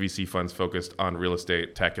generalist VC funds focused on real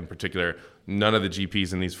estate, tech in particular. None of the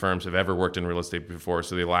GPs in these firms have ever worked in real estate before,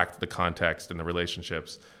 so they lacked the context and the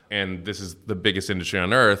relationships. And this is the biggest industry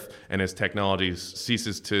on earth. And as technology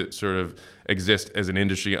ceases to sort of exist as an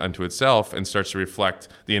industry unto itself and starts to reflect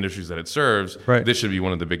the industries that it serves, this should be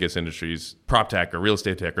one of the biggest industries. Prop tech or real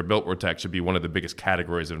estate tech or built world tech should be one of the biggest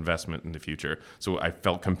categories of investment in the future. So I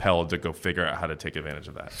felt compelled to go figure out how to take advantage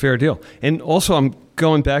of that. Fair deal. And also, I'm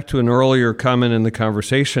going back to an earlier comment in the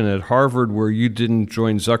conversation at Harvard where you didn't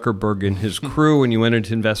join Zuckerberg and his crew and you went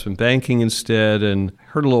into investment banking instead, and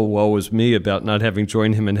heard a little woe is me about not having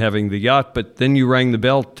joined him and having the yacht, but then you rang the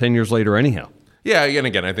bell 10 years later anyhow. Yeah, and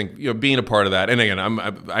again, I think being a part of that, and again,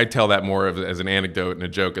 I tell that more as an anecdote and a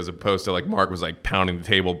joke as opposed to like Mark was like pounding the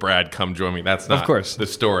table, Brad, come join me. That's not the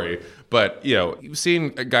story. But you've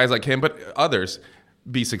seen guys like him, but others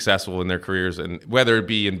be successful in their careers, and whether it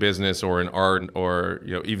be in business or in art or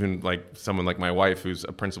even like someone like my wife who's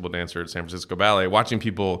a principal dancer at San Francisco Ballet, watching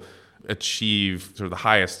people achieve sort of the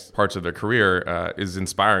highest parts of their career is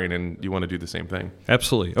inspiring, and you want to do the same thing.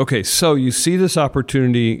 Absolutely. Okay, so you see this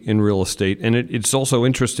opportunity in real estate, and it's also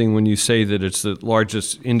interesting when you say that it's the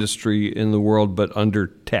largest industry in the world but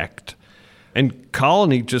under-teched. And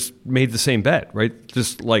Colony just made the same bet, right?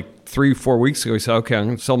 Just like 3-4 weeks ago, he said, okay, I'm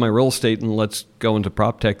going to sell my real estate and let's go into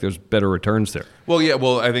prop tech. There's better returns there. Well, yeah.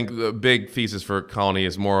 Well, I think the big thesis for Colony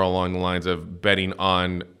is more along the lines of betting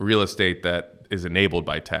on real estate that is enabled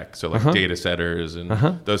by tech. So like data centers and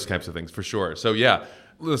those types of things for sure. So yeah,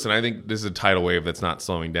 listen, I think this is a tidal wave that's not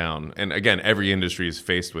slowing down. And again, every industry is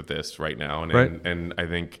faced with this right now. And I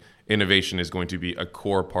think innovation is going to be a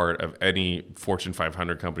core part of any Fortune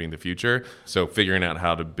 500 company in the future. So figuring out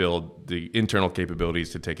how to build the internal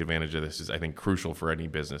capabilities to take advantage of this is, I think, crucial for any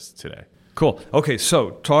business today. Cool. Okay,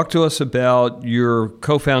 so talk to us about your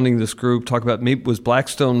co-founding this group. Talk about, maybe was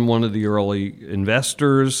Blackstone one of the early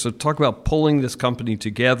investors? So talk about pulling this company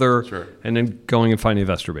together and then going and finding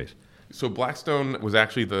investor base. So Blackstone was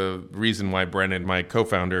actually the reason why Brendan, my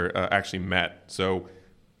co-founder, actually met. So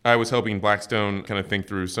I was helping Blackstone kind of think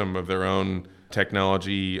through some of their own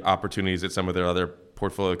technology opportunities at some of their other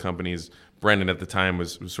portfolio companies. Brendan at the time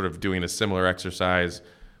was sort of doing a similar exercise.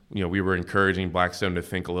 We were encouraging Blackstone to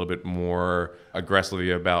think a little bit more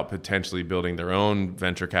aggressively about potentially building their own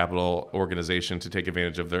venture capital organization to take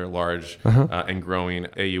advantage of their large and growing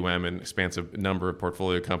AUM and expansive number of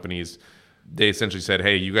portfolio companies. They essentially said,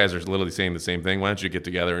 hey, you guys are literally saying the same thing. Why don't you get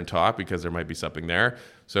together and talk, because there might be something there.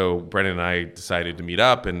 So Brendan and I decided to meet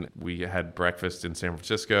up, and we had breakfast in San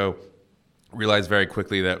Francisco. Realized very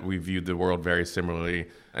quickly that we viewed the world very similarly,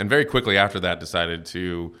 and very quickly after that decided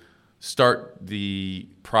to start the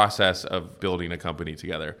process of building a company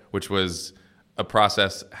together, which was a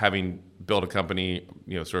process having built a company,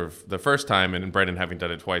 sort of the first time, and Brendan having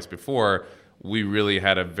done it twice before. We really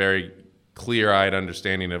had a very clear-eyed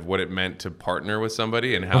understanding of what it meant to partner with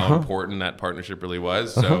somebody and how important that partnership really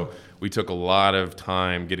was. So we took a lot of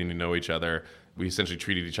time getting to know each other. We essentially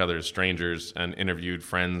treated each other as strangers and interviewed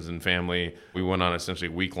friends and family. We went on essentially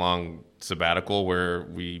a week-long sabbatical where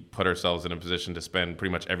we put ourselves in a position to spend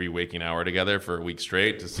pretty much every waking hour together for a week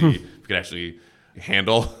straight to see if we could actually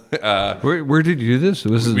handle. Where did you do this?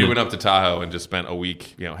 We went up to Tahoe and just spent a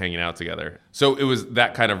week, hanging out together. So it was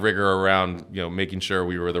that kind of rigor around, making sure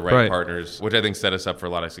we were the right partners, which I think set us up for a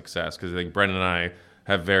lot of success, because I think Brendan and I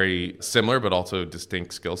have very similar but also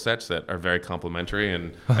distinct skill sets that are very complementary.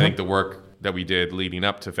 And I think the work that we did leading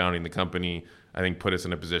up to founding the company, I think, put us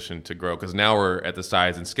in a position to grow, because now we're at the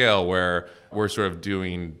size and scale where we're sort of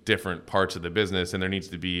doing different parts of the business, and there needs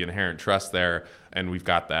to be inherent trust there, and we've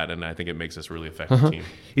got that, and I think it makes us a really effective team.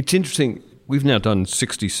 It's interesting. We've now done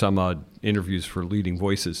 60 some odd interviews for Leading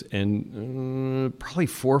Voices, and probably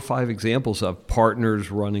 4 or 5 examples of partners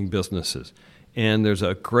running businesses. and there's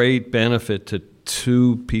a great benefit to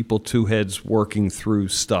two people, two heads working through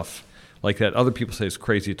stuff like that. Other people say it's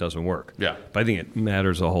crazy, it doesn't work. Yeah. But I think it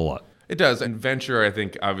matters a whole lot. It does. And venture, I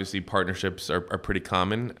think, obviously partnerships are pretty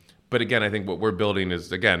common. But again, I think what we're building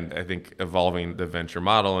is, again, I think evolving the venture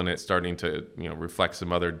model, and it's starting to reflect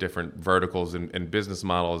some other different verticals and business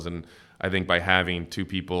models. And I think by having two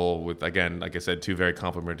people with, again, like I said, two very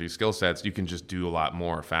complementary skill sets, you can just do a lot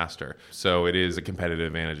more faster. So it is a competitive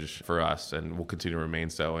advantage for us, and will continue to remain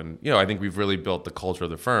so. And I think we've really built the culture of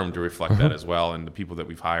the firm to reflect that as well. And the people that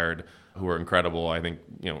we've hired, who are incredible, I think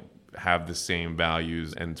have the same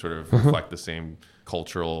values and sort of reflect the same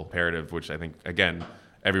cultural imperative, which I think, again,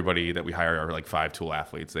 everybody that we hire are like 5-tool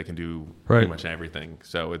athletes. They can do pretty much everything.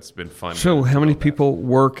 So it's been fun. So how many people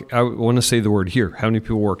work, I want to say the word here, how many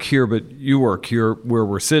people work here, but you work here where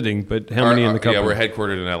we're sitting, but how many in the company? Yeah, we're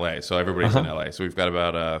headquartered in LA. So everybody's in LA. So we've got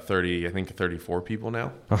about 34 people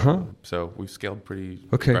now. So we've scaled pretty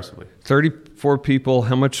aggressively. 34 people.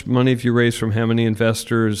 How much money have you raised from how many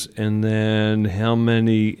investors, and then how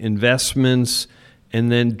many investments? And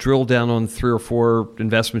then drill down on 3 or 4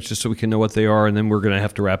 investments just so we can know what they are, and then we're going to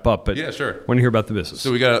have to wrap up. But yeah, sure. I want to hear about the business.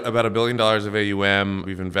 So we got about $1 billion of AUM.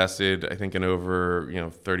 We've invested, I think, in over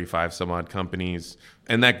 35 some odd companies.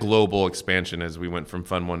 And that global expansion as we went from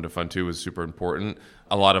Fund 1 to Fund 2 was super important.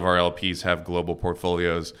 A lot of our LPs have global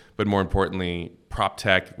portfolios, but more importantly, prop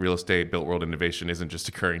tech, real estate, built world innovation isn't just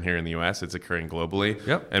occurring here in the US, it's occurring globally.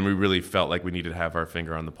 Yep. And we really felt like we needed to have our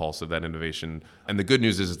finger on the pulse of that innovation. And the good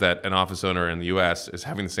news is that an office owner in the US is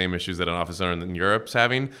having the same issues that an office owner in Europe's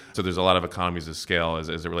having. So there's a lot of economies of scale as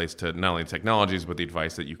it relates to not only technologies, but the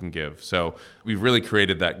advice that you can give. So we've really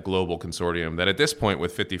created that global consortium that at this point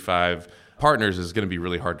with 55 partners is going to be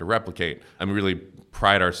really hard to replicate. And we really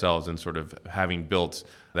pride ourselves in sort of having built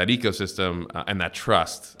that ecosystem and that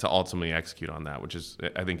trust to ultimately execute on that, which is,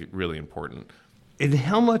 I think, really important. And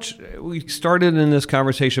how much, we started in this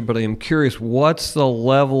conversation, but I am curious, what's the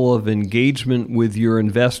level of engagement with your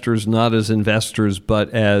investors, not as investors, but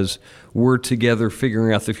as we're together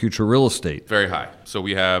figuring out the future of real estate? Very high. So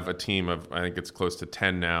we have a team of, I think it's close to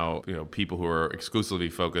 10 now, people who are exclusively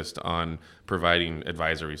focused on providing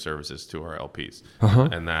advisory services to our LPs.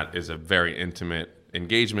 And that is a very intimate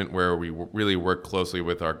engagement where we really work closely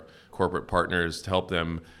with our corporate partners to help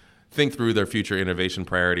them think through their future innovation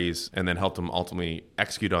priorities and then help them ultimately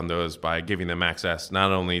execute on those by giving them access not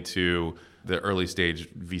only to the early stage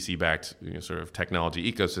VC-backed sort of technology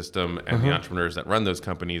ecosystem and the entrepreneurs that run those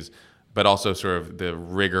companies, but also sort of the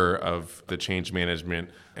rigor of the change management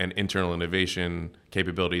and internal innovation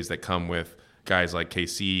capabilities that come with guys like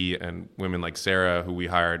KC and women like Sarah, who we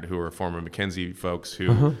hired, who are former McKinsey folks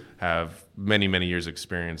who have many, many years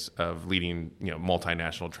experience of leading,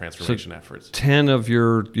 multinational transformation efforts. 10 of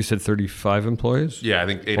your, you said 35 employees? Yeah, I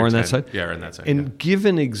think 8 or or 10. On that side? Yeah, or on that side. And give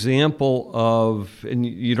an example of, and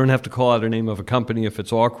you don't have to call out a name of a company if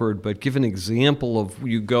it's awkward, but give an example of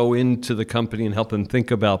you go into the company and help them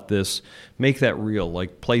think about this, make that real,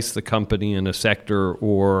 like place the company in a sector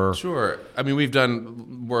or... Sure. I mean, we've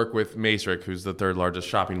done work with Macerich, who's the third largest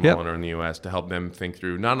shopping mall owner in the U.S., to help them think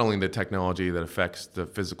through not only the technology that affects the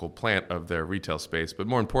physical plant of their retail space, but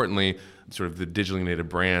more importantly, sort of the digitally native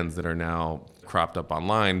brands that are now cropped up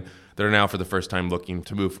online that are now for the first time looking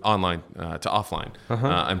to move online to offline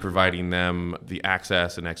and providing them the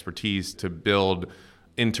access and expertise to build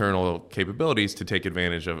internal capabilities to take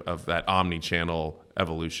advantage of that omni-channel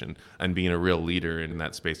evolution and being a real leader in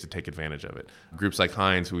that space to take advantage of it. Groups like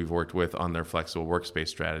Heinz, who we've worked with on their flexible workspace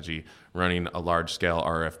strategy, running a large-scale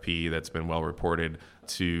RFP that's been well reported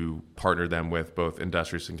to partner them with both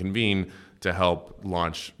Industrious and Convene to help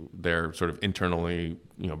launch their sort of internally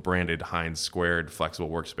branded Heinz Squared flexible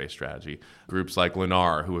workspace strategy. Groups like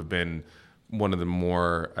Lennar, who have been one of the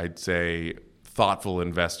more, I'd say, thoughtful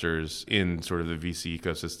investors in sort of the VC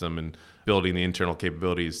ecosystem and building the internal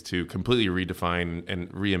capabilities to completely redefine and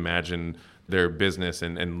reimagine their business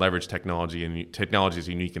and leverage technology and technology's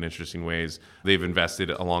unique and interesting ways. They've invested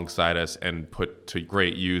alongside us and put to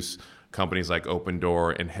great use companies like Open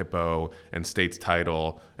Door and Hippo and States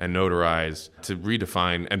Title and Notarize to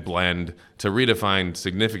redefine and blend, to redefine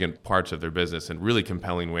significant parts of their business in really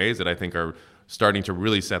compelling ways that I think are starting to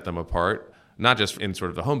really set them apart, not just in sort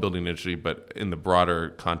of the home building industry, but in the broader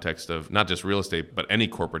context of not just real estate, but any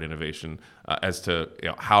corporate innovation as to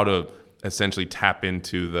how to essentially tap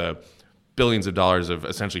into the billions of dollars of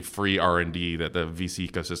essentially free R&D that the VC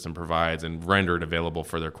ecosystem provides and render it available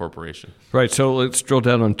for their corporation. Right. So let's drill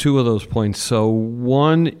down on two of those points. So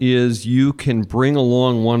one is you can bring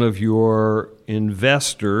along one of your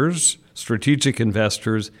investors, strategic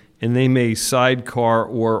investors, and they may sidecar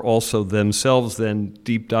or also themselves then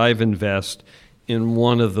deep dive invest in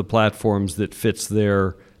one of the platforms that fits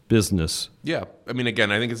their business. Yeah. I mean,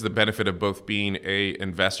 again, I think it's the benefit of both being a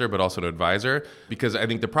investor, but also an advisor, because I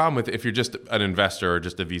think the problem with if you're just an investor or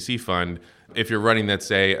just a VC fund, if you're running, let's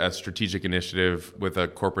say, a strategic initiative with a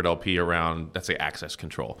corporate LP around, let's say, access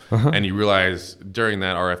control, and you realize during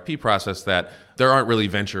that RFP process that there aren't really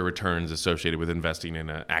venture returns associated with investing in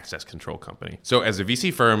an access control company. So as a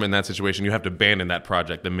VC firm in that situation, you have to abandon that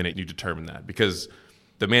project the minute you determine that, because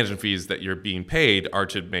the management fees that you're being paid are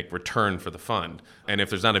to make return for the fund. And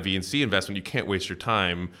if there's not a VC investment, you can't waste your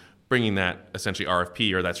time bringing that essentially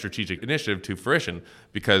RFP or that strategic initiative to fruition,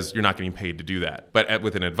 because you're not getting paid to do that. But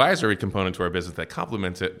with an advisory component to our business that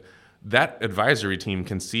complements it, that advisory team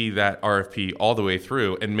can see that RFP all the way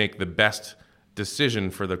through and make the best decision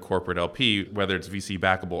for the corporate LP, whether it's VC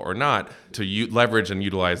backable or not, to leverage and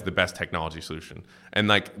utilize the best technology solution. And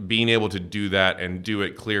like being able to do that and do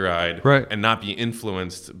it clear-eyed, right, and not be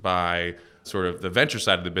influenced by sort of the venture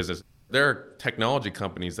side of the business. There are technology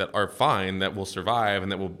companies that are fine, that will survive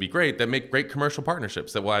and that will be great, that make great commercial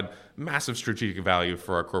partnerships that will add massive strategic value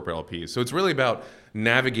for our corporate LPs. So it's really about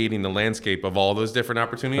navigating the landscape of all those different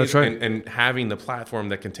opportunities. That's right. and having the platform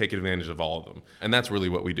that can take advantage of all of them. And that's really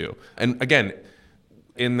what we do. And again,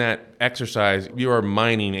 in that exercise, you are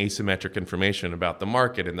mining asymmetric information about the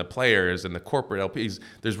market and the players and the corporate LPs.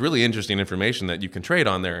 There's really interesting information that you can trade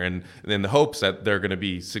on there, and in the hopes that there are going to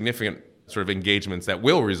be significant sort of engagements that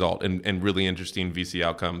will result in really interesting VC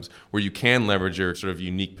outcomes, where you can leverage your sort of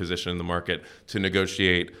unique position in the market to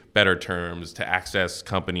negotiate better terms, to access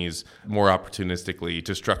companies more opportunistically,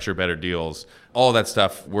 to structure better deals. All that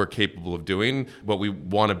stuff we're capable of doing, but we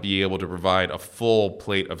want to be able to provide a full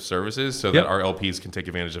plate of services so that our LPs can take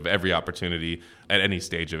advantage of every opportunity at any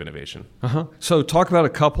stage of innovation. So talk about a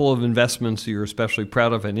couple of investments you're especially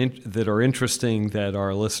proud of and that are interesting that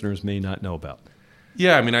our listeners may not know about.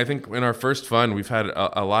 Yeah, I mean, I think in our first fund, we've had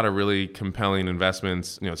a lot of really compelling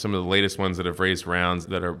investments. You know, some of the latest ones that have raised rounds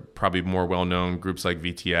that are probably more well-known, groups like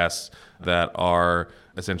VTS that are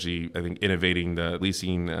essentially, I think, innovating the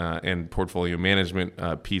leasing and portfolio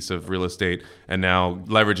management piece of real estate, and now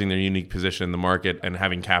leveraging their unique position in the market and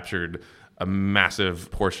having captured a massive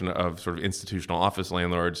portion of sort of institutional office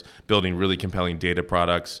landlords, building really compelling data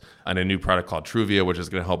products, and a new product called Truvia, which is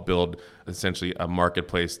going to help build essentially a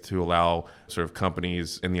marketplace to allow sort of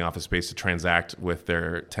companies in the office space to transact with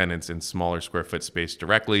their tenants in smaller square foot space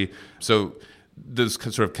directly. So those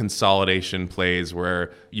sort of consolidation plays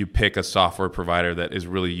where you pick a software provider that is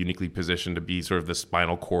really uniquely positioned to be sort of the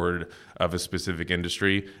spinal cord of a specific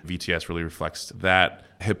industry. VTS really reflects that.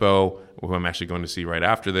 Hippo, who I'm actually going to see right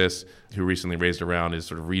after this, who recently raised a round, is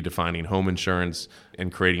sort of redefining home insurance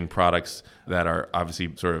and creating products that are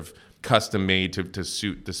obviously sort of custom made to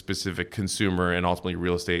suit the specific consumer and ultimately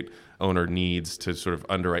real estate owner needs to sort of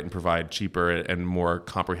underwrite and provide cheaper and more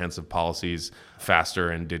comprehensive policies faster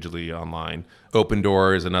and digitally online. Open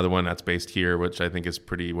Door is another one that's based here, which I think is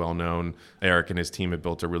pretty well known. Eric and his team have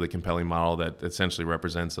built a really compelling model that essentially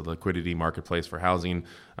represents a liquidity marketplace for housing,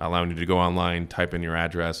 allowing you to go online, type in your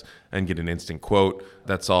address, and get an instant quote.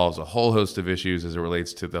 That solves a whole host of issues as it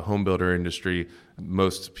relates to the home builder industry.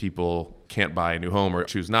 Most people can't buy a new home or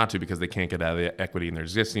choose not to because they can't get out of the equity in their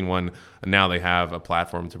existing one. And now they have a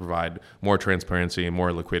platform to provide more transparency and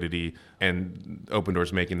more liquidity, and Open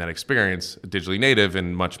Door's making that experience digitally native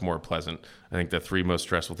and much more pleasant. I think the three most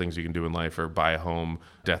stressful things you can do in life are buy a home,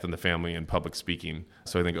 death in the family, and public speaking.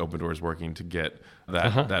 So I think Open Door is working to get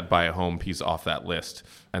that buy a home piece off that list.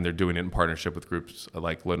 And they're doing it in partnership with groups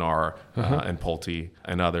like Lennar and Pulte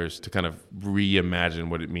and others to kind of reimagine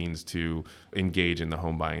what it means to engage in the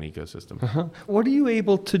home buying ecosystem. What are you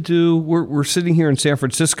able to do? We're sitting here in San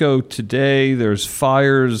Francisco today. There's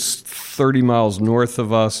fires 30 miles north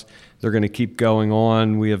of us. They're going to keep going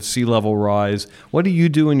on. We have sea level rise. What do you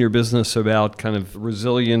do in your business about kind of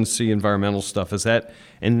resiliency, environmental stuff? That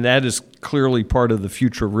is clearly part of the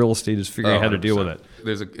future of real estate, is figuring out how to deal with it.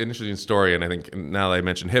 There's an interesting story, and I think now that I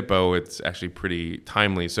mentioned Hippo, it's actually pretty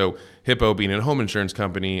timely. So Hippo, being a home insurance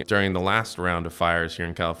company, during the last round of fires here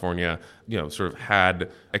in California, sort of had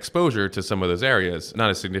exposure to some of those areas, not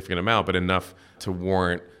a significant amount, but enough to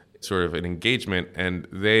warrant sort of an engagement. And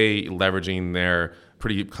they, leveraging their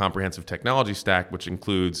pretty comprehensive technology stack, which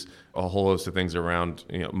includes a whole host of things around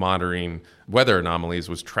monitoring weather anomalies,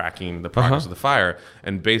 was tracking the progress of the fire.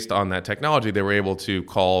 And based on that technology, they were able to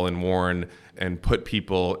call and warn and put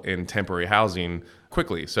people in temporary housing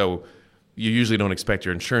quickly. So you usually don't expect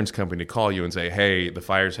your insurance company to call you and say, hey, the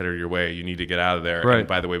fire's headed your way. You need to get out of there. Right. And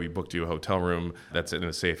by the way, we booked you a hotel room that's in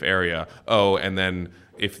a safe area. Oh, and then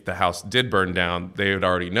if the house did burn down, they had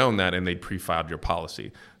already known that and they'd pre-filed your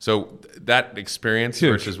policy. So that experience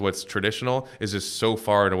versus what's traditional is just so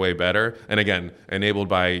far and away better. And again, enabled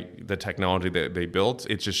by the technology that they built,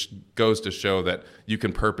 it just goes to show that you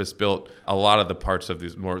can purpose-build a lot of the parts of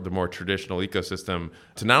the more traditional ecosystem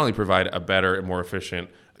to not only provide a better and more efficient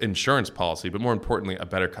insurance policy, but more importantly, a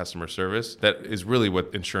better customer service. That is really what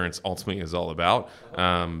insurance ultimately is all about.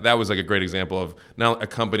 That was like a great example of now a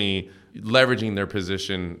company leveraging their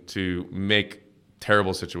position to make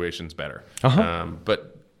terrible situations better.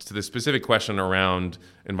 But to the specific question around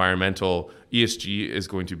environmental, ESG is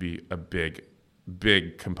going to be a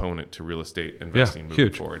big component to real estate investing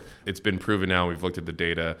moving forward. It's been proven now, we've looked at the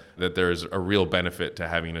data, that there's a real benefit to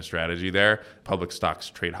having a strategy there. Public stocks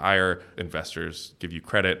trade higher, investors give you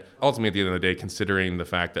credit. Ultimately, at the end of the day, considering the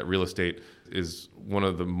fact that real estate is one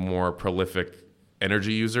of the more prolific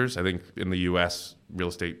energy users, I think in the US, real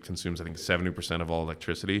estate consumes, 70% of all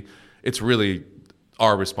electricity. It's really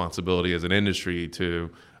our responsibility as an industry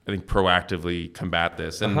to, I think, proactively combat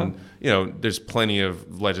this. And, there's plenty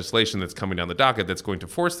of legislation that's coming down the docket that's going to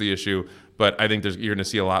force the issue. But I think you're going to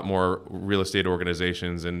see a lot more real estate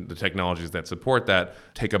organizations and the technologies that support that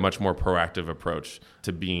take a much more proactive approach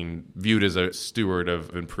to being viewed as a steward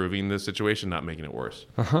of improving the situation, not making it worse.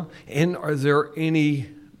 And are there any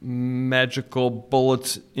magical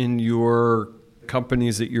bullets in your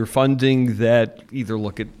companies that you're funding that either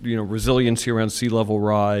look at resiliency around sea level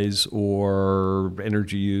rise or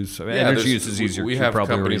energy use? Energy use is easier. We have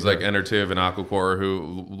companies like Enertiv and Aquacore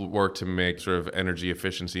who work to make sort of energy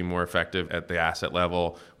efficiency more effective at the asset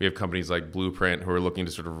level. We have companies like Blueprint who are looking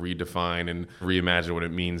to sort of redefine and reimagine what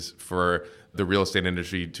it means for the real estate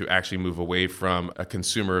industry to actually move away from a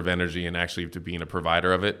consumer of energy and actually to being a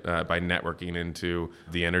provider of it by networking into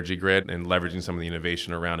the energy grid and leveraging some of the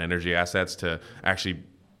innovation around energy assets to actually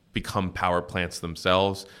become power plants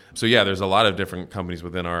themselves. So there's a lot of different companies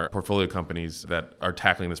within our portfolio companies that are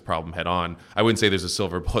tackling this problem head on. I wouldn't say there's a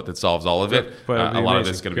silver bullet that solves all of it. A lot of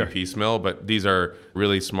it's going to be piecemeal, but these are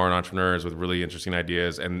really smart entrepreneurs with really interesting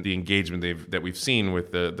ideas, and the engagement that we've seen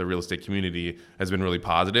with the real estate community has been really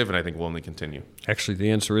positive, and I think will only continue. Actually,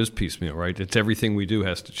 the answer is piecemeal, right? It's everything we do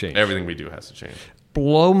has to change. Everything we do has to change.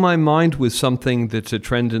 Blow my mind with something that's a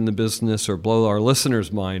trend in the business, or blow our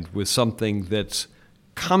listeners' mind with something that's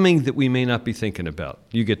coming that we may not be thinking about.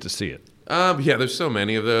 You get to see it. There's so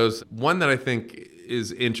many of those. One that I think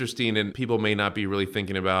is interesting and people may not be really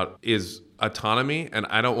thinking about is autonomy. And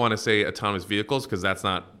I don't want to say autonomous vehicles because that's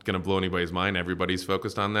not going to blow anybody's mind. Everybody's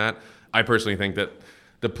focused on that. I personally think that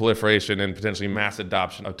the proliferation and potentially mass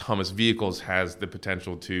adoption of autonomous vehicles has the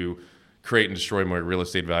potential to create and destroy more real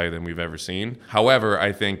estate value than we've ever seen. However,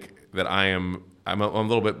 I think that I'm a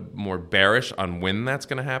little bit more bearish on when that's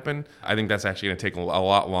going to happen. I think that's actually going to take a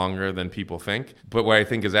lot longer than people think. But what I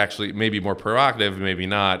think is actually maybe more proactive, maybe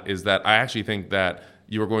not, is that I actually think that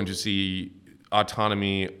you are going to see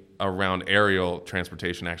autonomy around aerial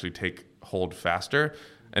transportation actually take hold faster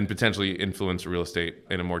and potentially influence real estate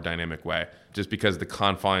in a more dynamic way, just because the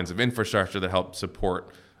confines of infrastructure that help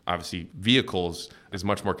support obviously vehicles is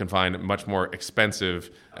much more confined, much more expensive,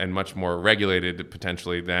 and much more regulated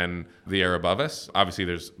potentially than the air above us. Obviously,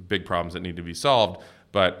 there's big problems that need to be solved,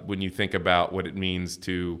 but when you think about what it means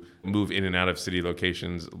to move in and out of city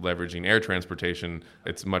locations, leveraging air transportation,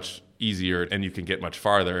 it's much easier and you can get much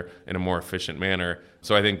farther in a more efficient manner.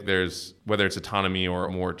 So I think there's, whether it's autonomy or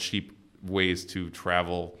more cheap ways to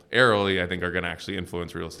travel aerially, I think are going to actually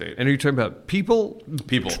influence real estate. And are you talking about people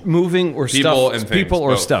people moving or stuff? And things, people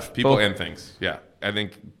or both. stuff? People both. And things, yeah. I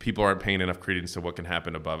think people aren't paying enough credence to what can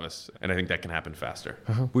happen above us, and I think that can happen faster.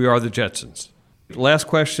 We are the Jetsons. Last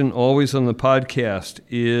question, always on the podcast,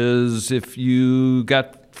 is if you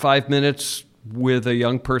got 5 minutes with a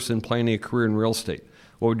young person planning a career in real estate,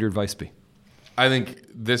 what would your advice be? I think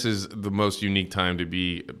this is the most unique time to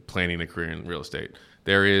be planning a career in real estate.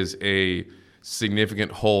 There is a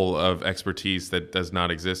significant hole of expertise that does not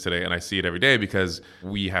exist today, and I see it every day because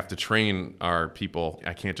we have to train our people.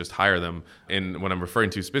 I can't just hire them. And what I'm referring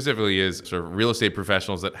to specifically is sort of real estate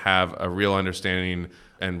professionals that have a real understanding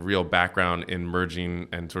and real background in merging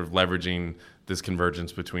and sort of leveraging this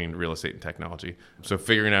convergence between real estate and technology. So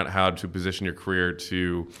figuring out how to position your career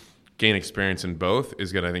to gain experience in both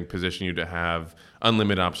is going to, I think, position you to have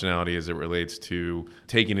unlimited optionality as it relates to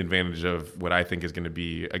taking advantage of what I think is going to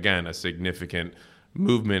be, again, a significant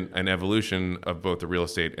movement and evolution of both the real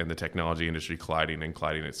estate and the technology industry colliding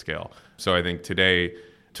at scale. So I think today,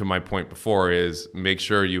 to my point before, is make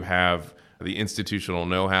sure you have the institutional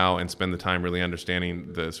know-how and spend the time really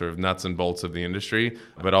understanding the sort of nuts and bolts of the industry,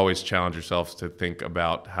 but always challenge yourself to think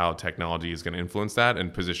about how technology is going to influence that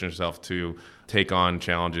and position yourself to take on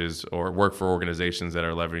challenges or work for organizations that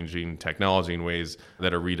are leveraging technology in ways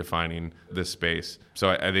that are redefining this space. So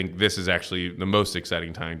I think this is actually the most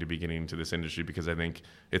exciting time to be getting into this industry, because I think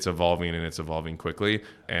it's evolving and it's evolving quickly.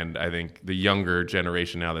 And I think the younger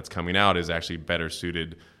generation now that's coming out is actually better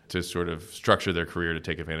suited to sort of structure their career to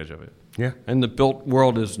take advantage of it. Yeah, and the built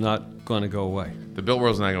world is not going to go away. The built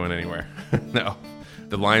world's not going anywhere. No.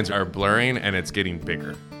 The lines are blurring and it's getting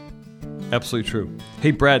bigger. Absolutely true.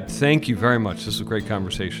 Hey, Brad, thank you very much. This was a great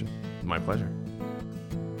conversation. My pleasure.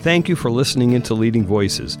 Thank you for listening into Leading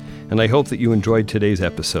Voices, and I hope that you enjoyed today's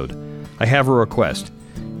episode. I have a request.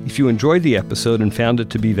 If you enjoyed the episode and found it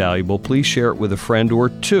to be valuable, please share it with a friend or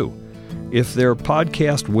two. If they're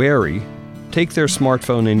podcast wary, take their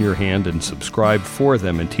smartphone in your hand and subscribe for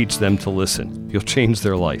them and teach them to listen. You'll change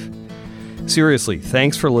their life. Seriously,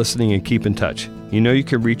 thanks for listening and keep in touch. You know you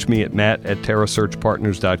can reach me at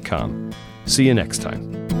matt@terrasearchpartners.com. See you next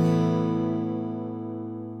time.